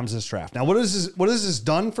multiple times in this draft. Now, what has this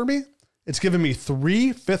done for me? It's given me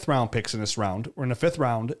 3 5th-round picks in this round. We're in the 5th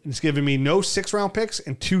round. And it's given me no 6th-round picks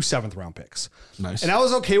and 2 7th-round picks. Nice. And I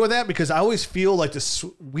was okay with that because I always feel like the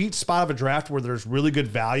sweet spot of a draft where there's really good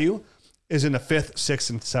value is in the 5th, 6th,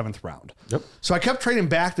 and 7th round. Yep. So I kept trading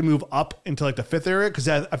back to move up into like the 5th area because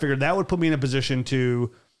I figured that would put me in a position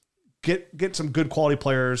to get some good quality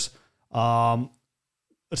players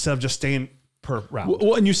instead of just staying per round.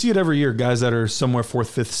 Well, and you see it every year. Guys that are somewhere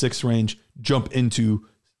 4th, 5th, 6th range jump into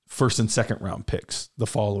 1st and 2nd round picks the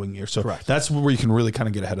following year. So Correct. That's where you can really kind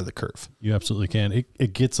of get ahead of the curve. You absolutely can.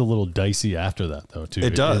 It gets a little dicey after that, though, too.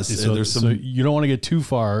 It does. So you don't want to get too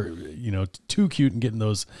far, too cute and getting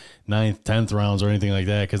those 9th, 10th rounds or anything like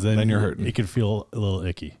that, because then you're hurting. It could feel a little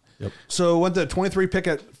icky. Yep. So went the 23 pick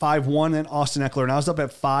at 5-1 and Austin Eckler, and I was up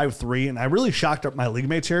at 5-3, and I really shocked up my league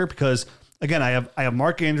mates here because, again, I have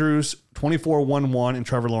Mark Andrews, 24-1-1, and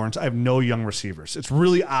Trevor Lawrence. I have no young receivers. It's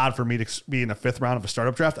really odd for me to be in the 5th round of a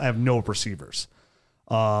startup draft. I have no receivers.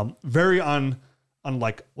 Very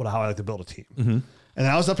unlike how I like to build a team. Mm-hmm. And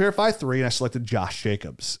then I was up here at 5-3 and I selected Josh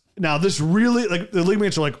Jacobs. Now this really, like, the league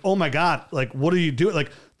mates are like, oh my God, like, what are you doing?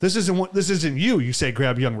 Like, this isn't you. You say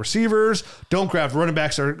grab young receivers, don't grab running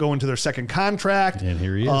backs that are going to their second contract. And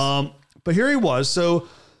here he is. But here he was. So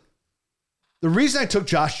the reason I took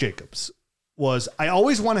Josh Jacobs was I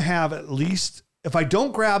always want to have at least, if I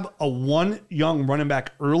don't grab a one young running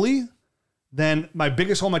back early, then my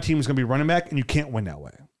biggest hole in my team is going to be running back, and you can't win that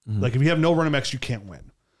way. Like, if you have no running backs, you can't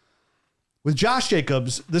win. With Josh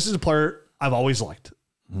Jacobs, this is a player I've always liked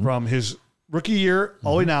from his rookie year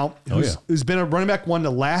all the way now, who's been a running back one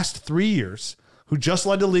the last 3 years, who just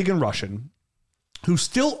led the league in rushing, who's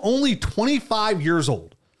still only 25 years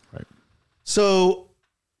old. Right. So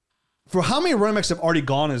for how many running backs have already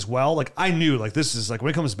gone as well, like, I knew, like, this is, like, when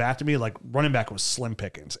it comes back to me, like, running back was slim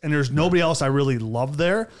pickings. And there's nobody else I really love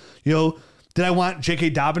there. You know, did I want J.K.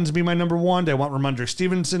 Dobbins to be my number one? Did I want Ramondre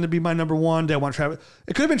Stevenson to be my number one? Did I want Travis?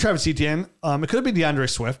 It could have been Travis Etienne. It could have been DeAndre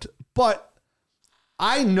Swift. But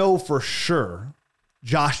I know for sure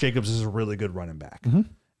Josh Jacobs is a really good running back.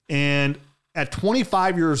 And at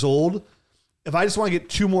 25 years old, if I just want to get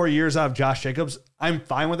 2 more years out of Josh Jacobs, I'm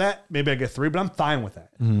fine with that. Maybe I get 3, but I'm fine with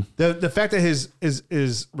that. The fact that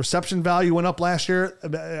his reception value went up last year,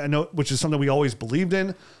 I know, which is something we always believed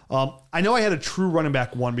in. I know I had a true running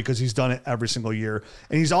back one because he's done it every single year.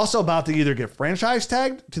 And he's also about to either get franchise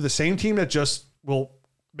tagged to the same team that just will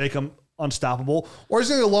make him unstoppable, or he's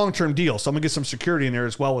going to get a long-term deal. So I'm going to get some security in there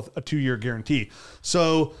as well with a 2-year guarantee.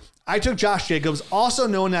 So I took Josh Jacobs, also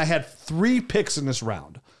knowing that I had 3 picks in this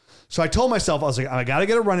round. So I told myself, I was like, I got to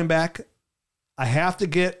get a running back. I have to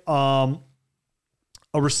get a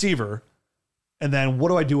receiver. And then what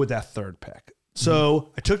do I do with that 3rd pick?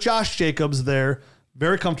 So I took Josh Jacobs there,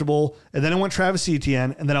 very comfortable. And then I went Travis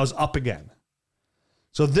Etienne, and then I was up again.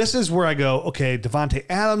 So this is where I go, okay, Devontae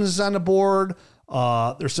Adams is on the board.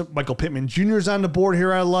 There's some Michael Pittman Jr. is on the board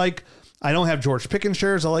here I like. I don't have George Pickens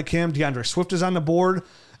shares. I like him. DeAndre Swift is on the board.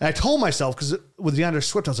 And I told myself, because with DeAndre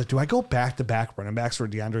Swift, I was like, do I go back-to-back running backs for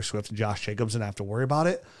DeAndre Swift and Josh Jacobs and have to worry about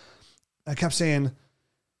it? I kept saying,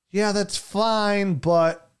 yeah, that's fine,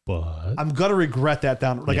 but I'm going to regret that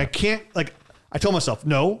down. Like, I can't, like, I told myself,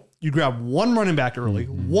 no, you grab one running back early,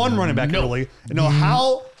 early, and know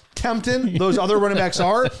how tempting those other running backs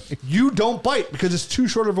are. You don't bite because it's too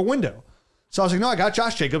short of a window. So I was like, no, I got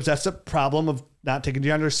Josh Jacobs. That's the problem of not taking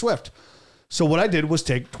DeAndre Swift. So what I did was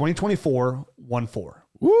take 2024 1-4.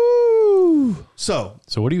 Woo! So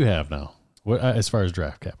what do you have now? What as far as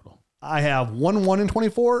draft capital? I have 1-1 in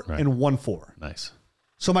 24 and 1-4. Nice.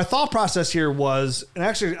 So my thought process here was, and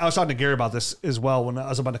actually I was talking to Gary about this as well when I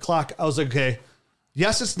was about the clock. I was like, okay,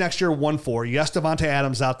 yes, it's next year 1-4. Yes, Devontae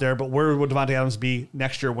Adams out there, but where would Devontae Adams be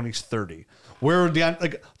next year when he's 30? Where would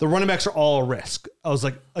the running backs are all a risk? I was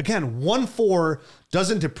like, again, 1-4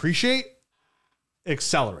 doesn't depreciate, it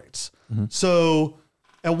accelerates. So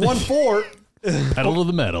at 1-4. Pedal to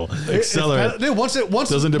the metal. Accelerate. Once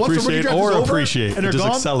doesn't depreciate or appreciate. And it just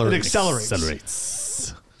accelerates. It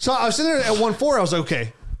accelerates. So I was sitting there at 1-4. I was like,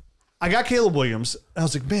 okay, I got Caleb Williams. I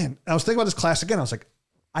was like, man, I was thinking about this class again. I was like,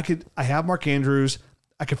 I have Mark Andrews.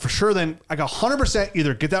 I could for sure then, I got 100%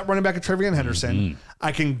 either get that running back at Trevion Henderson.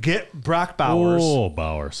 I can get Brock Bowers. Oh,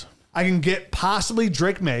 Bowers. I can get possibly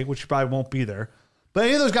Drake May, which probably won't be there. But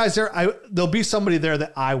any of those guys there, there'll be somebody there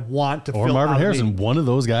that I want to fill. Or Marvin Harrison. One of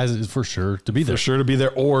those guys is for sure to be there. For sure to be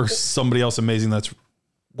there, or somebody else amazing that's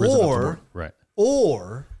risen up the board. Right.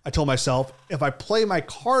 Or I told myself, if I play my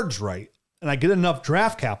cards right and I get enough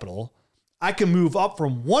draft capital, I can move up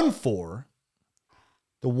from 1-4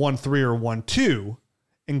 to 1-3 or 1-2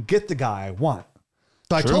 and get the guy I want.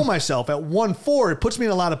 So I told myself at 1-4, it puts me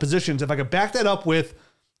in a lot of positions. If I could back that up with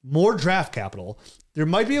more draft capital, there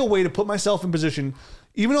might be a way to put myself in position,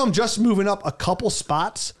 even though I'm just moving up a couple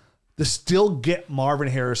spots, to still get Marvin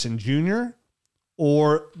Harrison Jr.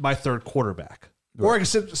 or my 3rd quarterback. Right.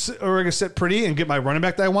 Or I can sit pretty and get my running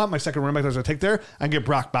back that I want, my second running back that I was going to take there, and get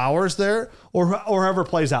Brock Bowers there, or however it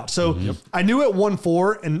plays out. So I knew at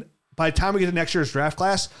 1-4, and by the time we get to next year's draft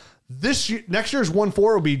class, next year's 1-4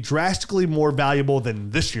 will be drastically more valuable than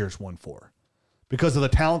this year's 1-4 because of the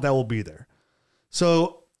talent that will be there.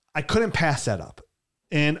 So I couldn't pass that up.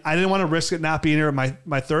 And I didn't want to risk it not being here my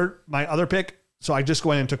other pick. So I just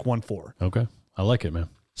went and took 1-4. Okay. I like it, man.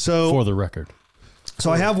 So for the record.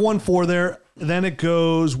 So I have 1-4 there. Then it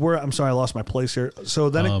goes where, I'm sorry, I lost my place here. So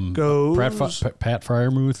then it goes Pat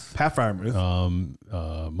Freiermuth. Pat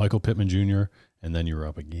Freiermuth. Michael Pittman Jr. And then you're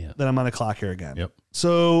up again. Then I'm on the clock here again. Yep.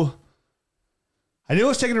 So I knew I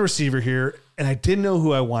was taking a receiver here, and I didn't know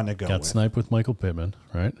who I wanted to go with. Got sniped with Michael Pittman,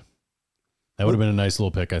 right? That would have been a nice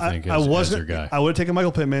little pick, I think. I wasn't. As your guy. I would have taken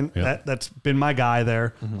Michael Pittman. Yep. That's been my guy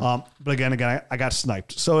there. But again, I got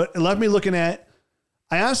sniped. So it left me looking at.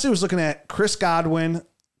 I honestly was looking at Chris Godwin,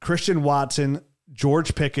 Christian Watson,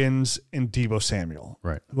 George Pickens, and Deebo Samuel.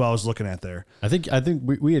 Right. Who I was looking at there. I think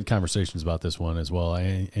we had conversations about this one as well,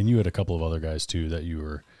 and you had a couple of other guys too that you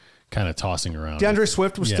were kind of tossing around. DeAndre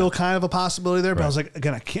Swift was still kind of a possibility there, but I was like,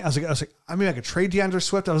 again, I can't. I was like, I mean, I could trade DeAndre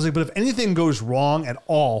Swift. I was like, but if anything goes wrong at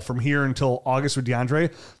all from here until August with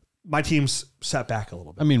DeAndre, my team's set back a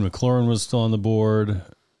little bit. I mean, McLaurin was still on the board.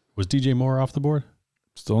 Was DJ Moore off the board?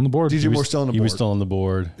 Still on the board. DJ Moore's still on the board. He was still on the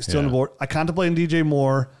board. Still on the board. I contemplated DJ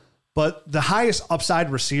Moore, but the highest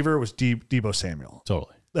upside receiver was Deebo Samuel.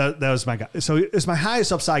 Totally. That was my guy. So it's my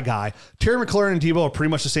highest upside guy. Terry McLaurin and Deebo are pretty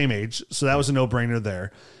much the same age, so that was a no-brainer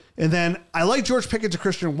there. And then I like George Pickens and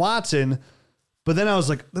Christian Watson, but then I was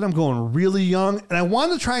like, then I'm going really young, and I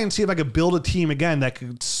wanted to try and see if I could build a team again that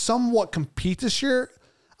could somewhat compete this year.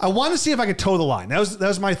 I wanted to see if I could toe the line. That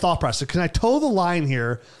was my thought process. Can I toe the line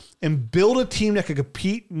here and build a team that could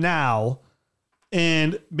compete now,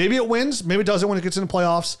 and maybe it wins, maybe it doesn't when it gets in the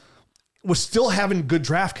playoffs, with still having good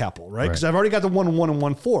draft capital, right? Because I've already got the 1-1 and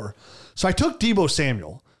 1-4. So I took Deebo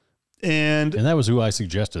Samuel. And that was who I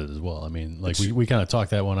suggested as well. I mean, like we kind of talked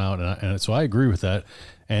that one out, and so I agree with that.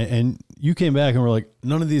 And you came back and were like,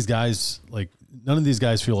 none of these guys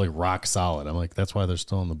feel like rock solid. I'm like, that's why they're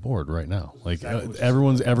still on the board right now. Like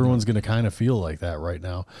everyone's going to kind of feel like that right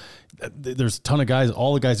now. There's a ton of guys.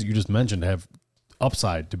 All the guys that you just mentioned have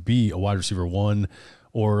upside to be a wide receiver 1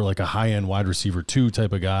 or like a high-end wide receiver 2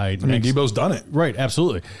 type of guy. I mean, Deebo's done it. Right,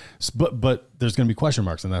 absolutely. But there's going to be question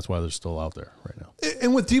marks, and that's why they're still out there right now.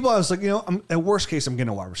 And with Deebo, I was like, at worst case, I'm getting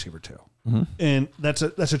a wide receiver 2. And that's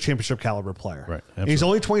a championship caliber player. Right. And he's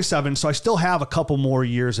only 27, so I still have a couple more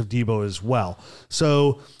years of Deebo as well.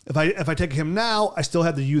 So if I take him now, I still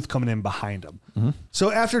have the youth coming in behind him.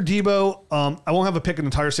 So after Deebo, I won't have a pick in the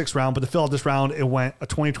entire 6th round, but to fill out this round, it went a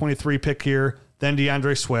 2023 pick here, then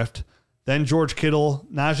DeAndre Swift, then George Kittle,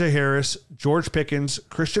 Najee Harris, George Pickens,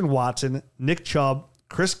 Christian Watson, Nick Chubb,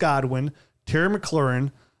 Chris Godwin, Terry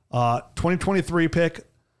McLaurin, 2023 pick,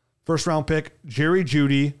 1st round pick, Jerry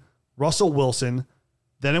Jeudy, Russell Wilson.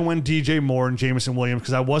 Then it went DJ Moore and Jameson Williams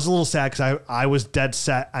because I was a little sad because I was dead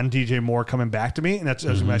set on DJ Moore coming back to me, and that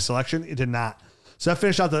was my selection. It did not. So that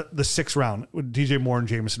finished out the 6th round with DJ Moore and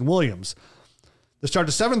Jameson Williams. To start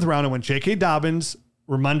the 7th round, it went J.K. Dobbins,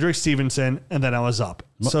 Ramondre Stevenson, and then I was up.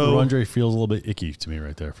 So Ramondre feels a little bit icky to me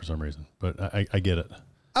right there for some reason, but I get it.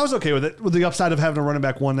 I was okay with it. With the upside of having a running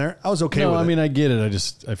back 1 there, I was okay with it. I mean, I get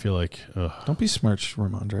it. I feel like... Don't be smirched,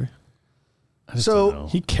 Ramondre. So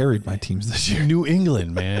he carried my teams this year. New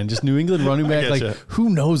England, man. Just New England running back. Like, who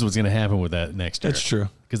knows what's going to happen with that next year? That's true.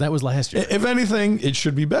 Because that was last year. If anything, it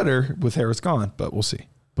should be better with Harris gone, but we'll see.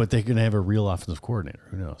 But they're going to have a real offensive coordinator.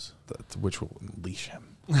 Who knows? Which will unleash him.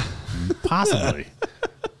 Possibly.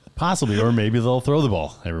 Possibly. Or maybe they'll throw the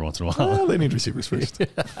ball every once in a while. Well, they need receivers first.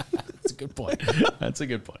 That's a good point. That's a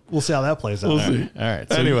good point. We'll see how that plays out. We'll see. All right.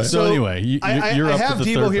 So anyway, you're I up have to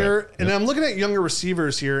the Deebo 3rd here, pick. and I'm looking at younger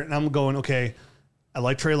receivers here, and I'm going, okay, I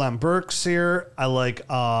like Treylon Burks here. I like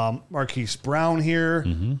Marquise Brown here.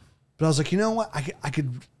 But I was like, you know what? I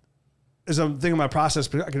could, as I'm thinking my process,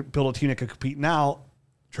 but I could build a team that could compete now.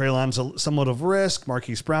 Treylon's somewhat of a risk.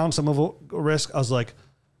 Marquise Brown, some of a risk. I was like,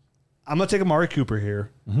 I'm going to take Amari Cooper here.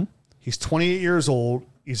 He's 28 years old.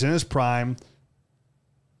 He's in his prime.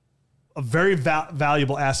 A very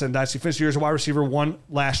valuable asset in Dynasty. Finished the year as a wide receiver 1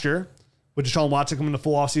 last year. With Deshaun Watson coming to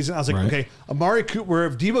full offseason, I was like, okay, Amari Cooper,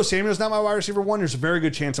 if Deebo Samuel's not my wide receiver 1, there's a very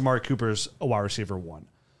good chance Amari Cooper's a wide receiver 1.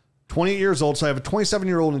 28 years old, so I have a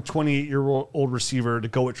 27-year-old and 28-year-old receiver to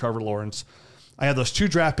go with Trevor Lawrence. I have those 2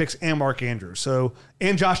 draft picks and Mark Andrews,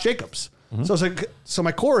 and Josh Jacobs. So I was like, so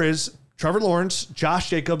my core is Trevor Lawrence, Josh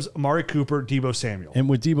Jacobs, Amari Cooper, Deebo Samuel. And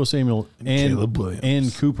with Deebo Samuel and Caleb Williams.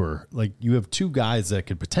 and Cooper, like you have 2 guys that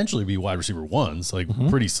could potentially be wide receiver 1s, like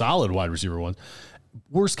pretty solid wide receiver 1s.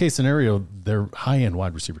 Worst case scenario, they're high-end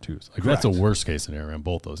wide receiver 2s. Like that's a worst case scenario in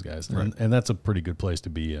both those guys. And that's a pretty good place to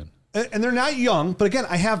be in. And they're not young, but again,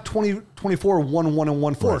 I have 24, 1-1, and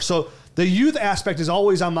 1-4. Right. So the youth aspect is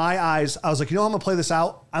always on my eyes. I was like, I'm going to play this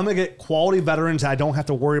out. I'm going to get quality veterans that I don't have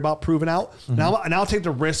to worry about proving out. Now I'll take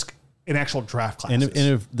the risk in actual draft classes. And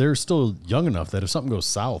if they're still young enough that if something goes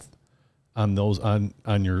south on those on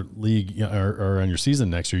your league or on your season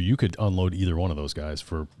next year, you could unload either one of those guys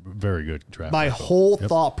for very good draft. My whole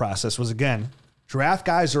thought process was, again, draft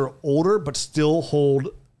guys are older but still hold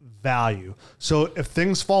value. So if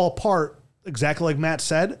things fall apart, exactly like Matt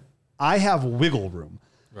said, I have wiggle room.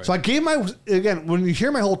 Right. So I gave when you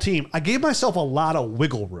hear my whole team, I gave myself a lot of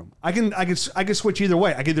wiggle room. I can switch either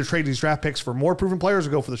way. I can either trade these draft picks for more proven players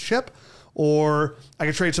or go for the ship, or I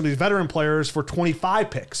could trade some of these veteran players for 25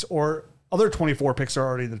 picks or other 24 picks are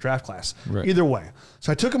already in the draft class. Right. Either way.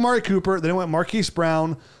 So I took Amari Cooper, then it went Marquise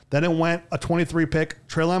Brown, then it went a 23 pick,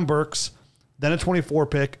 Treylon Burks, then a 24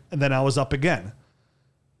 pick, and then I was up again.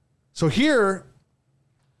 So here,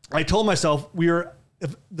 I told myself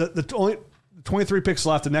if the only 23 picks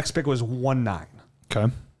left, the next pick was 1-9.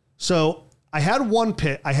 Okay. So I had one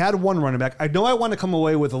pick. I had one running back. I know I want to come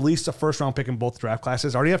away with at least a first round pick in both draft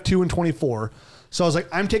classes. I already have 2 and 24. So I was like,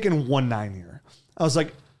 I'm taking 1-9 here. I was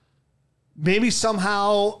like, maybe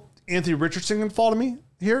somehow Anthony Richardson can fall to me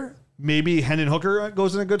here. Maybe Hendon Hooker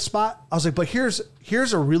goes in a good spot. I was like, but here's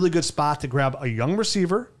a really good spot to grab a young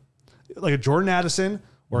receiver, like a Jordan Addison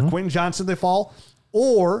or Quentin Johnson, they fall.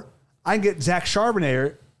 Or I can get Zach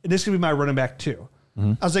Charbonnet, and this could be my running back too.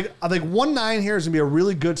 I was like 1-9 here is going to be a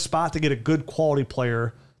really good spot to get a good quality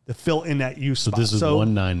player to fill in that use spot. So this is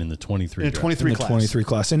 1-9 in the 23 in the 23 class. 23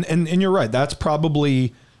 class. And you're right. That's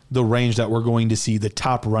probably the range that we're going to see the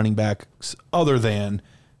top running backs other than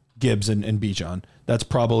Gibbs and Bijan. That's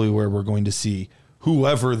probably where we're going to see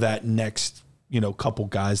whoever that next, couple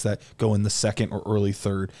guys that go in the second or early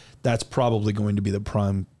third. That's probably going to be the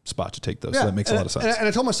prime spot to take those. Yeah, so that makes a lot of sense. And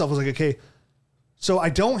I told myself, I was like, okay, so I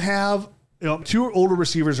don't have, 2 older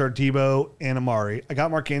receivers are Debo and Amari. I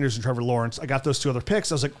got Mark Andrews and Trevor Lawrence. I got those 2 other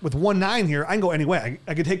picks. I was like, with 1-9 here, I can go any way.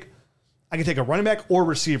 I could take a running back or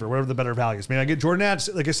receiver, whatever the better value is. I mean, I get Jordan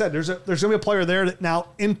Addison. Like I said, there's going to be a player there that now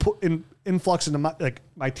influx into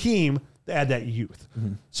my team to add that youth.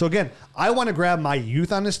 Mm-hmm. So again, I want to grab my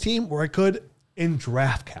youth on this team where I could in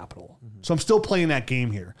draft capital. Mm-hmm. So I'm still playing that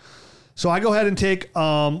game here. So I go ahead and take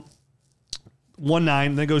 1-9.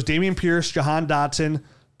 Then it goes Dameon Pierce, Jahan Dotson,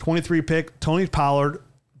 23 pick, Tony Pollard,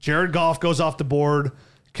 Jared Goff goes off the board,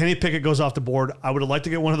 Kenny Pickett goes off the board. I would have liked to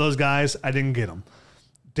get one of those guys. I didn't get him.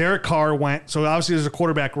 Derek Carr went. So obviously there's a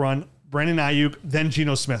quarterback run. Brandon Ayuk, then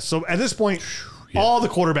Geno Smith. So at this point, all the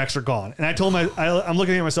quarterbacks are gone. And I told I'm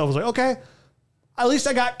looking at myself. I was like, okay, at least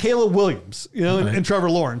I got Caleb Williams, and Trevor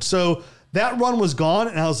Lawrence. So that run was gone.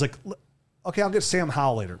 And I was like, okay, I'll get Sam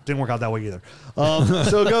Howell later. Didn't work out that way either.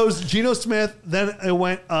 So it goes Geno Smith. Then it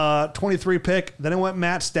went 23 pick. Then it went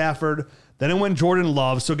Matt Stafford. Then it went Jordan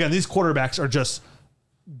Love. So again, these quarterbacks are just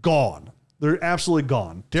gone. They're absolutely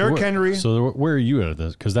gone. Derrick Henry. So where are you at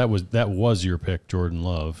this? Because that was your pick, Jordan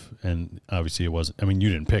Love, and obviously it wasn't. I mean, you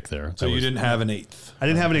didn't pick there. So you didn't have an 8th. I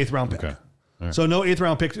didn't have an 8th round pick. Okay. Right. So no 8th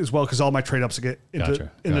round pick as well because all my trade ups get into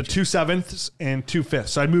the 2 7ths and 2 5ths.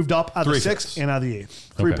 So I moved up out of the 6th and out of the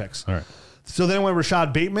 8th. 3 picks. All right. So then I went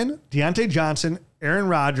Rashad Bateman, Deontay Johnson, Aaron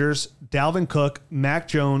Rodgers, Dalvin Cook, Mac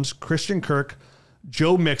Jones, Christian Kirk,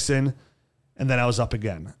 Joe Mixon, and then I was up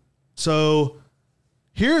again. So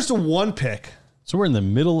here's the one pick. So we're in the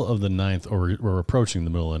middle of the 9th, or we're approaching the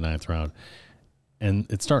middle of the 9th round, and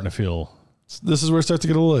it's starting to feel. This is where it starts to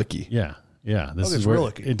get a little icky. Yeah. This is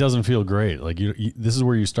where it doesn't feel great. Like this is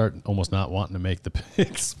where you start almost not wanting to make the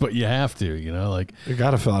picks, but you have to. You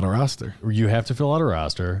got to fill out a roster. You have to fill out a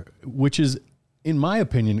roster, which is, in my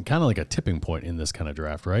opinion, kind of like a tipping point in this kind of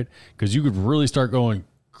draft, right? Because you could really start going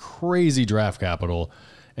crazy draft capital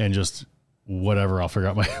and just whatever. I'll figure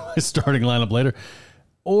out my starting lineup later.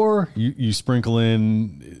 Or you sprinkle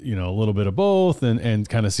in, a little bit of both and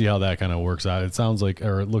kind of see how that kind of works out. It sounds like,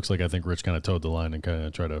 or it looks like I think Rich kind of towed the line and kind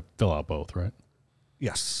of tried to fill out both, right?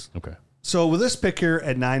 Yes. Okay. So with this pick here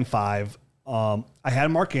at 9-5, I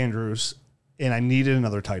had Mark Andrews and I needed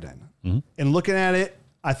another tight end. Mm-hmm. And looking at it,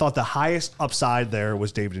 I thought the highest upside there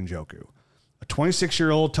was David Njoku, a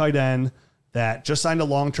 26-year-old tight end that just signed a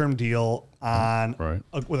long-term deal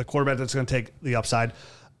with a quarterback that's going to take the upside.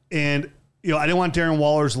 And I didn't want Darren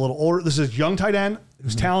Waller, who's a little older. This is a young tight end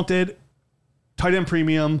who's talented, tight end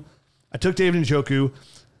premium. I took David Njoku.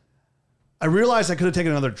 I realized I could have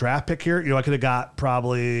taken another draft pick here. I could have got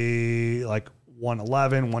probably like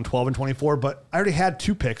 111, 112, and 24, but I already had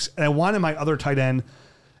 2 picks, and I wanted my other tight end,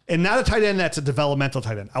 and not a tight end that's a developmental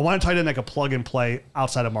tight end. I want a tight end that could plug and play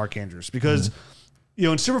outside of Mark Andrews because, in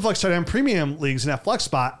Superflex tight end premium leagues in that flex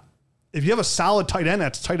spot, if you have a solid tight end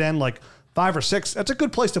that's tight end like 5 or 6, that's a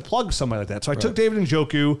good place to plug somebody like that. So I took David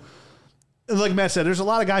Njoku. And like Matt said, there's a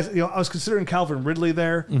lot of guys, I was considering Calvin Ridley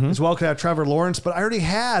there as well. Could have Trevor Lawrence, but I already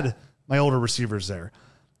had my older receivers there.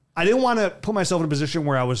 I didn't want to put myself in a position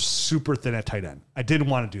where I was super thin at tight end. I didn't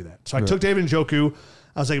want to do that. So I took David Njoku.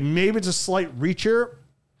 I was like, maybe it's a slight reach here,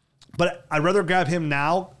 but I'd rather grab him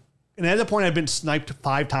now. And at that point, I'd been sniped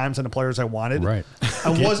 5 times on the players I wanted. Right.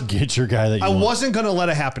 Get your guy that you want. wasn't going to let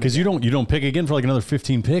it happen because you don't pick again for like another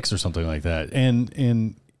 15 picks or something like that.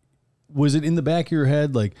 And was it in the back of your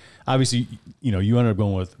head? Like, obviously, you ended up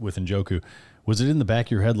going with Njoku. Was it in the back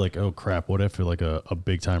of your head like, oh crap, what if like a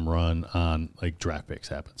big time run on like draft picks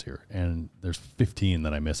happens here and there's 15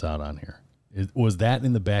 that I miss out on here? Was that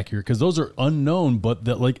in the back here? Because those are unknown, but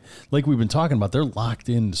that like we've been talking about, they're locked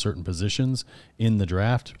into certain positions in the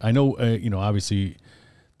draft. I know, obviously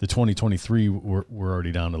the 2023 we're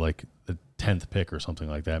already down to like the 10th pick or something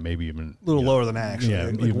like that, maybe even a little lower than that, actually,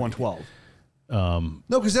 like 112.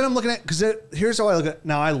 No, because then I'm looking at, here's how I look at.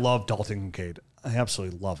 Now I love Dalton Kincaid. I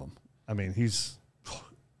absolutely love him. I mean, he's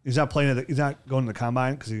not playing. He's not going to the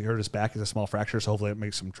combine because he hurt his back. He's a small fracture, so hopefully it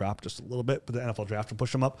makes him drop just a little bit. But the NFL draft will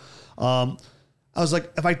push him up. I was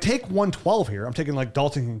like, if I take 112 here, I'm taking like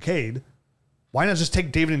Dalton Kincaid. Why not just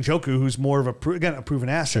take David Njoku, who's more of a proven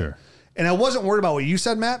asset? Sure. And I wasn't worried about what you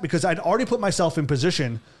said, Matt, because I'd already put myself in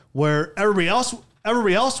position where everybody else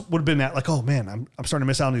would have been at like, oh man, I'm starting to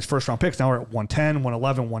miss out on these first round picks. Now we're at 110,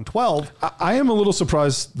 111, 112. I am a little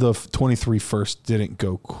surprised the 23 first didn't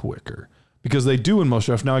go quicker because they do in most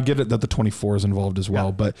drafts. Now I get it that the 24 is involved as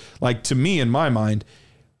well, but like to me, in my mind,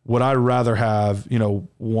 would I rather have,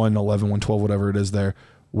 111, 112, whatever it is there,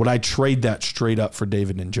 would I trade that straight up for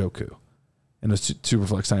David Njoku in a super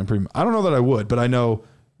flex time premium? I don't know that I would, but I know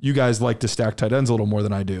you guys like to stack tight ends a little more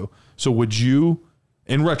than I do. So would you,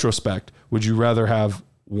 in retrospect, would you rather have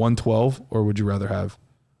 112 or would you rather have?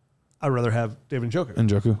 I'd rather have David Njoku.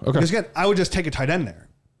 Okay. Because again, I would just take a tight end there.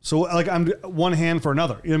 So like I'm one hand for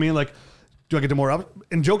another. You know what I mean? Like, do I get to more up?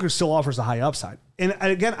 And Njoku still offers a high upside. And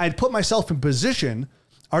again, I'd put myself in position.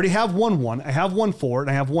 I already have 1-1, I have 1-4, and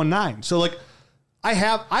I have 1-9. So like I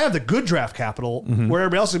have the good draft capital where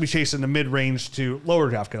everybody else is gonna be chasing the mid-range to lower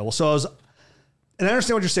draft capital. So and I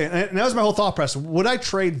understand what you're saying. And that was my whole thought process. Would I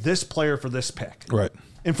trade this player for this pick? Right.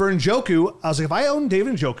 And for Njoku, I was like, if I own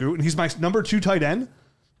David Njoku and he's my number 2 tight end,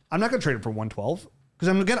 I'm not going to trade him for 112 because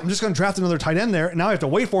I'm just going to draft another tight end there. And now I have to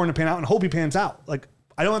wait for him to pan out and hope he pans out. Like,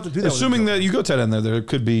 I don't have to do that. Assuming that you go tight end there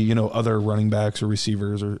could be, other running backs or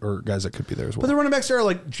receivers or guys that could be there as well. But the running backs there are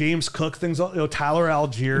like James Cook, things, Tyler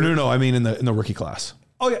Algier. No. I mean, in the rookie class.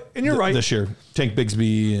 Oh, yeah. And you're right. This year. Tank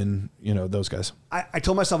Bigsby and, those guys. I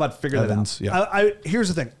told myself I'd figure that out. Yeah.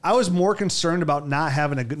 Here's the thing. I was more concerned about not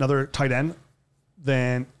having another tight end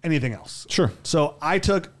than anything else. Sure. So I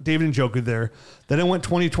took David Njoku there. Then I went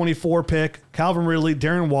 2024 pick, Calvin Ridley,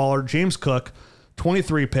 Darren Waller, James Cook,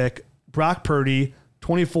 23 pick, Brock Purdy,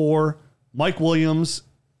 24, Mike Williams,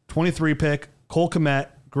 23 pick, Cole Kmet,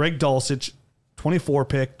 Greg Dulcich, 24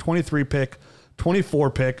 pick, 23 pick,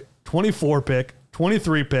 24 pick, 24 pick,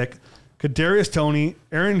 23 pick, Kadarius Toney,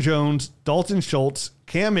 Aaron Jones, Dalton Schultz,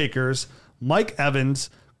 Cam Akers, Mike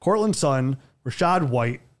Evans, Cortland Sutton, Rachaad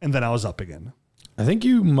White, and then I was up again. I think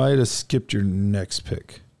you might have skipped your next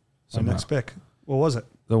pick. My next pick. What was it?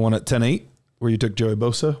 The one at 10-8 where you took Joey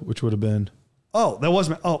Bosa, which would have been. Oh, that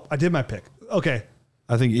was I did my pick. Okay.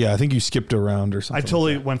 I think you skipped around or something. I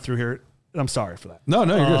totally went through here. I'm sorry for that. No,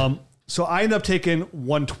 you're good. So I ended up taking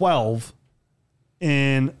 112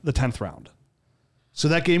 in the 10th round. So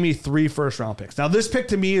that gave me 3 first-round picks. Now, this pick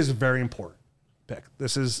to me is a very important pick.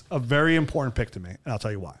 This is a very important pick to me, and I'll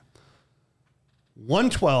tell you why.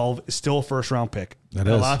 112 is still a first-round pick. That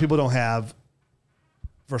is. A lot of people don't have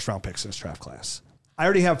first-round picks in this draft class. I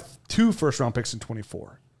already have 2 first-round picks in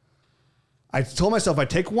 24. I told myself I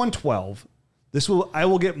take 112. I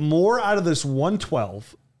will get more out of this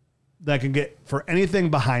 112 than I can get for anything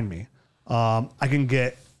behind me. I can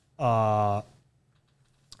get.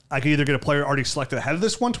 I can either get a player already selected ahead of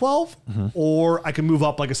this 112, or I can move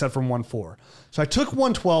up, like I said, from 1-4. So I took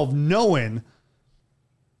 112, knowing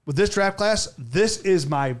with this draft class, this is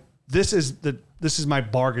my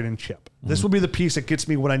bargain and chip. This will be the piece that gets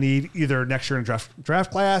me what I need either next year in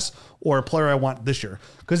draft class or a player I want this year.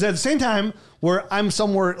 Because at the same time, where I'm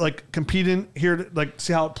somewhere like competing here to like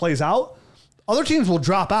see how it plays out, other teams will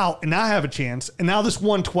drop out and not have a chance. And now this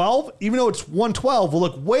 112, even though it's 112, will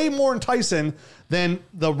look way more enticing than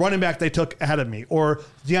the running back they took ahead of me or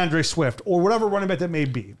DeAndre Swift or whatever running back that may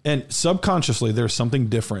be. And subconsciously, there's something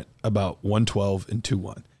different about 112 and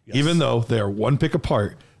 2-1. Yes. Even though they are 1 pick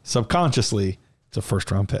apart, subconsciously, it's a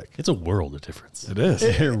first-round pick. It's a world of difference. It is.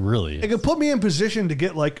 It really is. It could put me in position to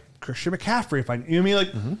get like Christian McCaffrey if I, you know what I mean?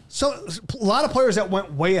 Like, so a lot of players that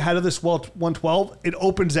went way ahead of this 112, it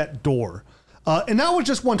opens that door. And now it's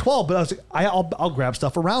just 112, but I was like, I'll grab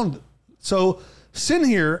stuff around. So sitting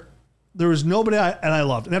here, there was nobody I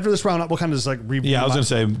loved. And after this round, we'll kind of just like review. Yeah, I was going to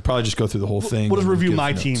say, probably just go through the whole thing. We'll just review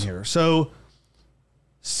my team here. So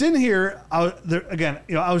sitting here, I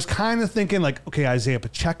was kind of thinking like, okay, Isaiah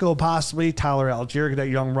Pacheco possibly, Tyler Algier, that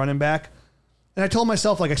young running back. And I told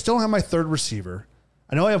myself, like, I still don't have my third receiver.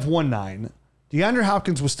 I know I have 1-9. DeAndre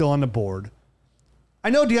Hopkins was still on the board. I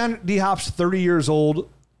know D-Hop's 30 years old,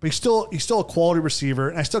 but he's still a quality receiver,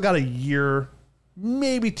 and I still got a year,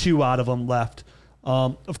 maybe 2 out of him left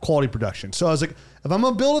of quality production. So I was like, if I'm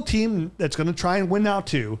going to build a team that's going to try and win now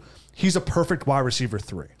too, he's a perfect wide receiver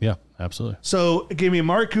 3. Yeah, absolutely. So it gave me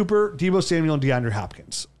Amari Cooper, Deebo Samuel, and DeAndre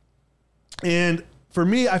Hopkins. And for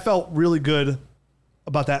me, I felt really good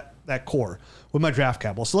about that core with my draft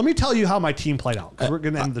capital. So let me tell you how my team played out, because we're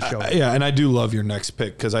going to end the show. Yeah, and I do love your next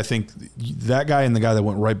pick, because I think that guy and the guy that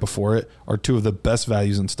went right before it are 2 of the best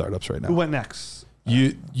values in startups right now. Who went next?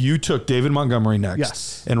 You took David Montgomery next.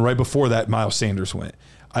 Yes. And right before that, Miles Sanders went.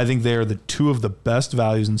 I think they are the 2 of the best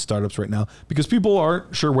values in startups right now, because people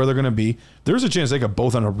aren't sure where they're going to be. There's a chance they could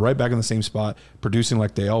both end up right back in the same spot, producing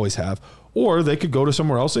like they always have. Or they could go to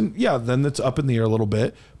somewhere else, and yeah, then it's up in the air a little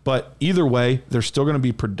bit. But either way, they're still going to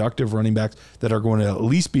be productive running backs that are going to at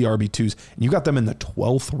least be RB2s. And you got them in the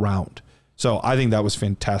 12th round. So I think that was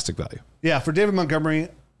fantastic value. Yeah, for David Montgomery,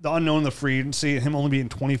 the unknown, the free agency, him only being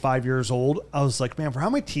 25 years old, I was like, man, for how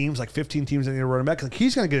many teams, like 15 teams that need a running back, like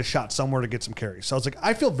he's going to get a shot somewhere to get some carries. So I was like,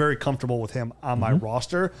 I feel very comfortable with him on my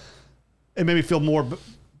roster. It made me feel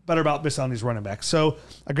better about missing on these running backs. So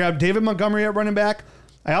I grabbed David Montgomery at running back.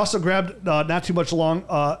 I also grabbed, not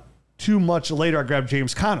too much later, I grabbed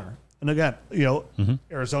James Conner. And again,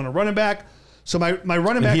 Arizona running back. So my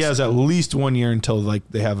running back, he has at least 1 year until like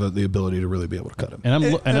they have the ability to really be able to cut him. And I'm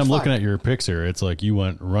looking fine. at your picks here. It's like you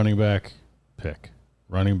went running back, pick,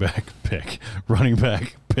 running back, pick, running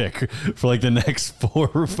back, pick for like the next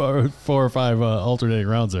four or five alternating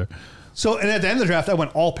rounds there. So, and at the end of the draft, I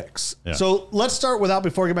went all picks. Yeah. So let's start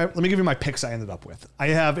let me give you my picks I ended up with. I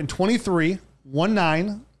have in 23,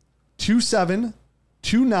 1-9, 2-7,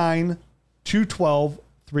 2-9, 2-12,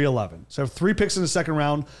 3-11. So I have 3 picks in the second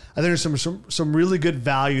round. I think there's some really good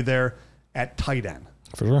value there at tight end.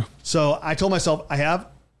 For sure. So I told myself I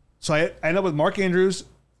end up with Mark Andrews,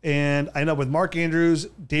 and I end up with Mark Andrews,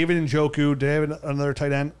 David Njoku. Did I have another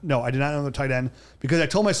tight end? No, I did not have another tight end, because I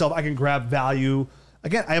told myself I can grab value.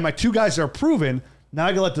 Again, I have my 2 guys that are proven. Now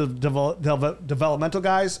I can let the developmental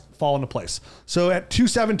guys fall into place. So at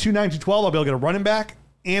 2-7, 2-9, 2-12, I'll be able to get a running back,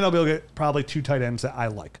 and I'll be able to get probably 2 tight ends that I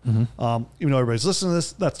like. Even though everybody's listening to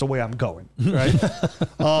this, that's the way I'm going, right?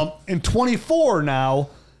 In 24 now,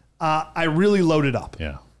 I really loaded up.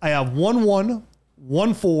 Yeah. I have 1-1,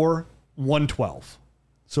 1-4, 1-12.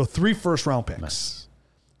 So 3 first-round picks. Nice.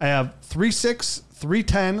 I have 3-6,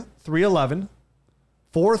 3-10, 3-11,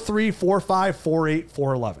 4-3, 4-5, 4-8,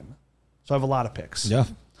 4-11. So I have a lot of picks. Yeah.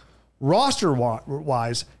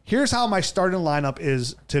 Roster-wise, here's how my starting lineup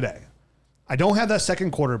is today. I don't have that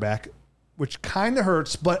second quarterback, which kind of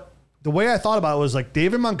hurts, but the way I thought about it was like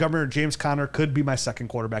David Montgomery or James Conner could be my second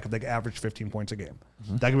quarterback if they average 15 points a game.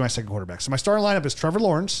 That could be my second quarterback. So my starting lineup is Trevor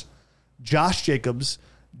Lawrence, Josh Jacobs,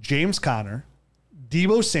 James Conner,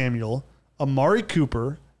 Deebo Samuel, Amari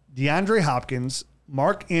Cooper, DeAndre Hopkins,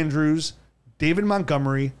 Mark Andrews, David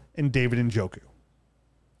Montgomery, and David Njoku.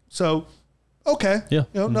 So, okay. Yeah.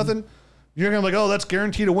 Nothing. You're going to be like, oh, that's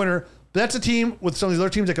guaranteed a winner. But that's a team with some of these other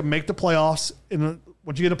teams that can make the playoffs. And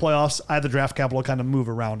once you get to playoffs, I have the draft capital to kind of move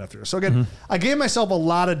around after. So, again, I gave myself a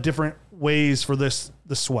lot of different ways for this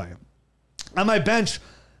sway. On my bench,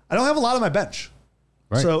 I don't have a lot on my bench.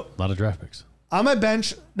 Right. So, a lot of draft picks. on my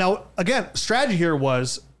bench, now, again, strategy here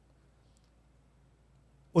was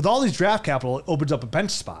with all these draft capital, it opens up a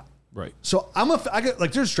bench spot. Right. So I get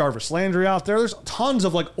like there's Jarvis Landry out there. There's tons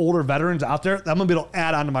of like older veterans out there that I'm gonna be able to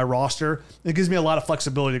add onto my roster. It gives me a lot of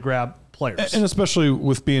flexibility to grab players. And especially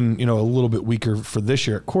with being, a little bit weaker for this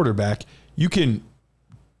year at quarterback, you can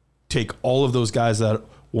take all of those guys that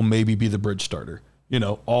will maybe be the bridge starter.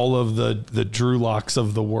 All of the Drew Locks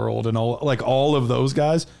of the world and all of those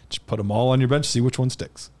guys, just put them all on your bench, see which one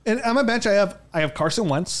sticks. And on my bench, I have Carson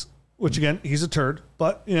Wentz, which again, he's a turd,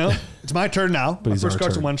 but it's my turn now. But he's first our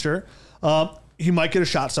Carson turn. Wentz shirt. He might get a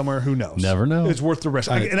shot somewhere. Who knows? Never know. It's worth the risk.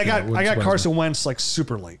 I got wouldn't surprise Carson Wentz like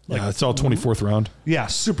super late. Like, It's all 24th round. yeah,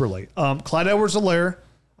 super late. Clyde Edwards-Helaire.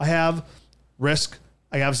 I have risk.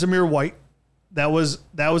 I have Zamir White.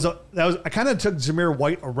 I kind of took Zamir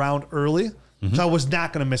White around early, so I was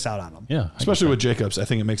not going to miss out on him. Yeah. Especially with Jacobs, I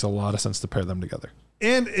think it makes a lot of sense to pair them together.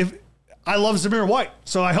 And if I love Zamir White,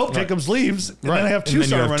 so I hope Jacobs leaves, and then I have two and then you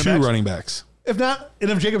starting have running two backs. running backs. If not,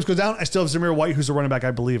 and if Jacobs goes down, I still have Zamir White, who's a running back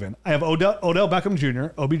I believe in. I have Odell Beckham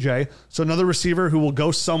Jr., OBJ, so another receiver who will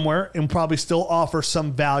go somewhere and probably still offer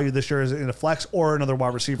some value this year as in a flex or another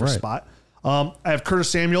wide receiver spot. I have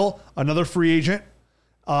Curtis Samuel, another free agent.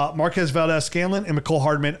 Marquez Valdez-Scanlon and McCole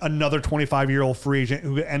Hardman, another 25-year-old free agent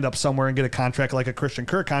who could end up somewhere and get a contract like a Christian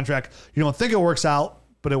Kirk contract. You don't think it works out,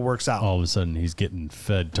 but it works out. All of a sudden, he's getting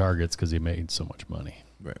fed targets because he made so much money.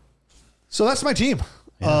 Right. So that's my team.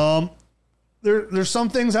 Yeah. There's some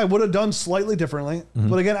things I would have done slightly differently,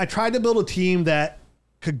 but again, I tried to build a team that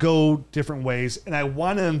could go different ways, and I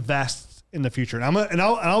want to invest in the future. And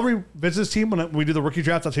I'll revisit this team when we do the rookie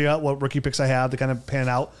draft. I'll tell you what rookie picks I have to kind of pan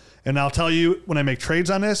out, and I'll tell you when I make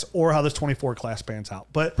trades on this or how this 24 class pans out.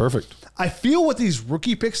 But Perfect. I feel with these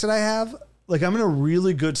rookie picks that I have, like I'm in a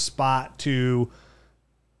really good spot to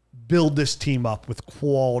build this team up with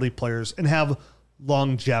quality players and have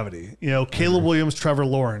longevity. You know, Caleb Williams, Trevor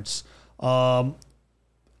Lawrence.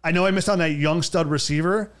 I know I missed on that young stud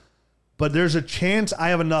receiver, but there's a chance I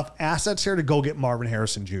have enough assets here to go get Marvin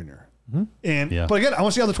Harrison Jr. And but again, I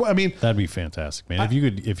want to see how the I mean, That'd be fantastic, man.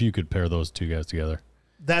 If you could pair those two guys together,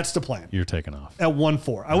 that's the plan. you're taking off. At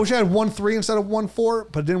 1-4. I wish I had 1-3 instead of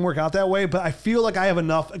 1-4, but it didn't work out that way. But I feel like I have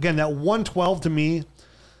enough. Again, that 112 to me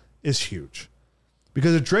is huge.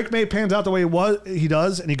 Because if Drake May pans out the way he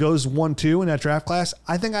does, and he goes 1-2 in that draft class,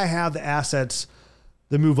 I think I have the assets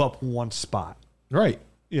to move up one spot. Right.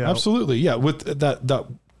 Yeah. Absolutely. Yeah. With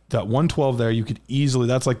that 112 there, you could easily,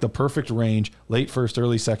 that's like the perfect range. Late first,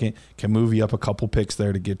 early second can move you up a couple picks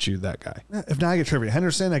there to get you that guy. If not, I get Trevor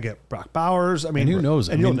Henderson, I get Brock Bowers. I mean, And who knows?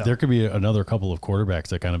 I And mean, there could be another couple of quarterbacks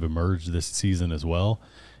that kind of emerge this season as well.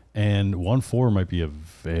 And 1-4 might be a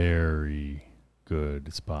very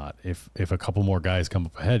good spot. If a couple more guys come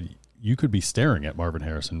up ahead, you could be staring at Marvin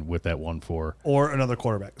Harrison with that 1-4 or another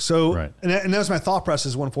quarterback. So, Right. and that was my thought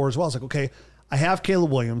process 1-4 as well. It's like, okay, I have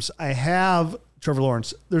Caleb Williams, I have Trevor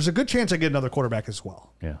Lawrence. There's a good chance I get another quarterback as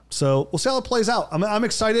well. Yeah. So we'll see how it plays out. I'm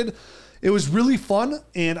excited. It was really fun,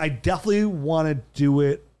 and I definitely want to do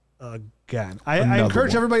it again. I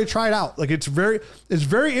encourage everybody to try it out. Like it's very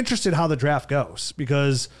interesting how the draft goes,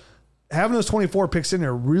 because having those 24 picks in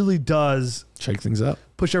there really does Shake things up.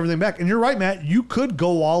 push everything back. And you're right, Matt. You could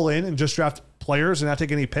go all in and just draft players and not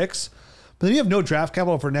take any picks, but then you have no draft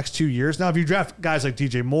capital for the next 2 years. Now, if you draft guys like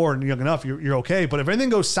DJ Moore and young enough, you're okay. But if anything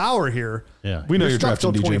goes sour here, Yeah. We know You're you're stuck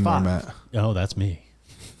drafting till DJ Moore, 25. Matt. Oh, that's me.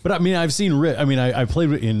 But I mean, I've seen Rich. I mean, I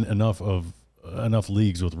played in enough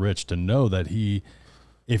leagues with Rich to know that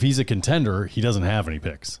if he's a contender, he doesn't have any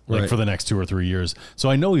picks like Right. for the next 2 or 3 years. So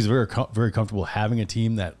I know he's very comfortable having a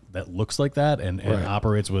team that looks like that and Right.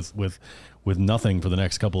 operates with nothing for the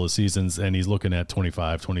next couple of seasons. And he's looking at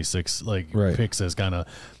 25, 26 Right. picks as kind of,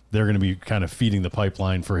 they're going to be kind of feeding the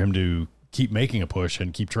pipeline for him to keep making a push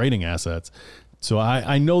and keep trading assets. So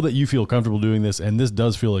I know that you feel comfortable doing this, and this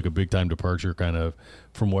does feel like a big time departure kind of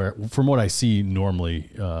from what I see normally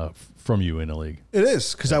from you in a league. it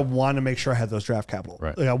is, because I want to make sure I had those draft capital.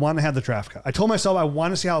 Right. Like I want to have the draft cap. I told myself I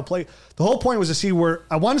want to see how it played. The whole point was to see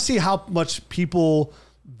I want to see how much people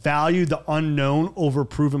value the unknown over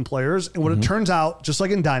proven players. And what it turns out, just like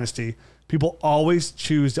in Dynasty, people always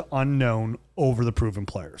choose the unknown over the proven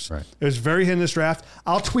players. Right. It was very hidden in this draft.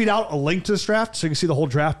 I'll tweet out a link to this draft so you can see the whole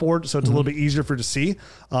draft board, so it's a little bit easier for you to see.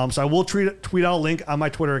 So I will tweet out a link on my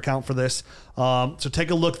Twitter account for this. So take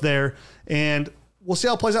a look there, and we'll see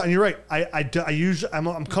how it plays out. And you're right.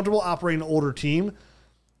 I'm comfortable operating an older team.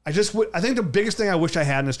 I think the biggest thing I wish I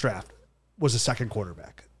had in this draft was a second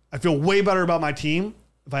quarterback. I feel way better about my team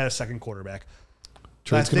if I had a second quarterback.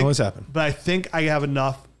 Trades can always happen. But I think I have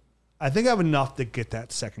enough. I think I have enough to get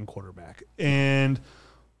that second quarterback. And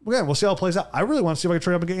again, we'll see how it plays out. I really want to see if I can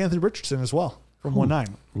trade up and get Anthony Richardson as well from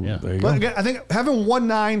 1-9. Yeah. There you But go. again, I think having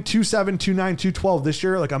 1-9, 2-7, 2-9, 2-12 this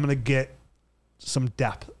year, like I'm going to get some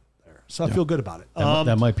depth there. So I feel good about it.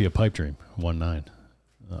 That might be a pipe dream, 1-9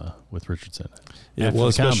 with Richardson. Yeah, After well, the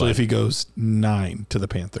especially combine. if he goes 9 to the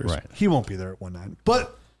Panthers. Right. He won't be there at 1-9.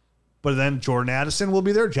 But then Jordan Addison will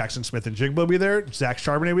be there. Jackson Smith and Jigba will be there. Zach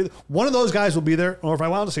Charbonnet will be there. One of those guys will be there. Or if I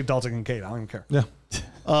wanted to say Dalton Kincaid, I don't even care. Yeah.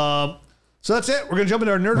 So that's it. We're going to jump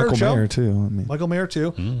into our Nerd Michael Herd Show. Mayer, too. I mean, Michael Mayer,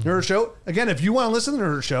 too. Nerd Herd Show. Again, if you want to listen to the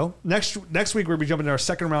Nerd Herd Show, next week we're going to be jumping into our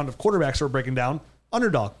second round of quarterbacks we're breaking down.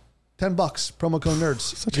 Underdog. $10. Promo code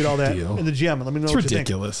NERDS. Get all that deal. in the GM. And let me know it's what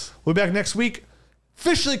ridiculous. you think. We'll be back next week.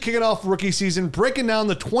 Officially kicking off rookie season. Breaking down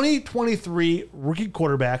the 2023 rookie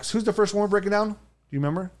quarterbacks. Who's the first one we're breaking down? Do you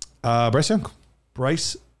remember? Bryce Young.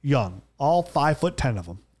 Bryce Young. All 5'10" of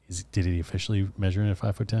them. Did he officially measure in at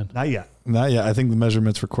 5'10"? Not yet. Not yet. I think the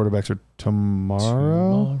measurements for quarterbacks are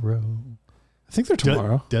tomorrow. I think they're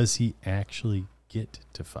tomorrow. Does he actually get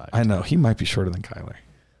to 5? I know. He might be shorter than Kyler.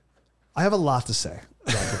 I have a lot to say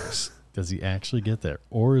about this. Does he actually get there?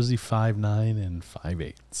 Or is he 5'9" and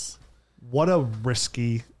 5'8"? What a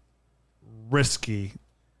risky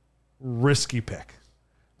pick.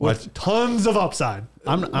 With tons of upside.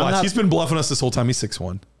 I'm Watch, not, he's been bluffing us this whole time. He's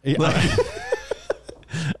 6'1".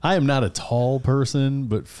 I am not a tall person,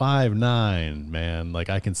 but 5'9", man. Like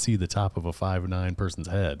I can see the top of a 5'9" person's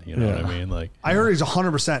head. You know what I mean? Like I heard he's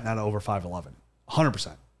 100% not over 5'11".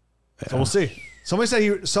 100%. So we'll see.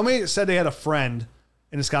 Somebody said they had a friend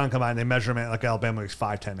in the Scouting Combine. They measure him at like Alabama. He's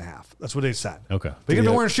 5'10.5". That's what they said. Okay. But he could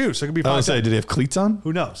be wearing shoes, so it could be 5'10". I was say, did he have cleats on?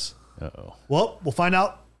 Who knows? Uh-oh. Well, we'll find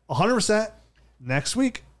out 100% next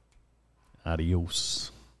week.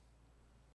 Adios.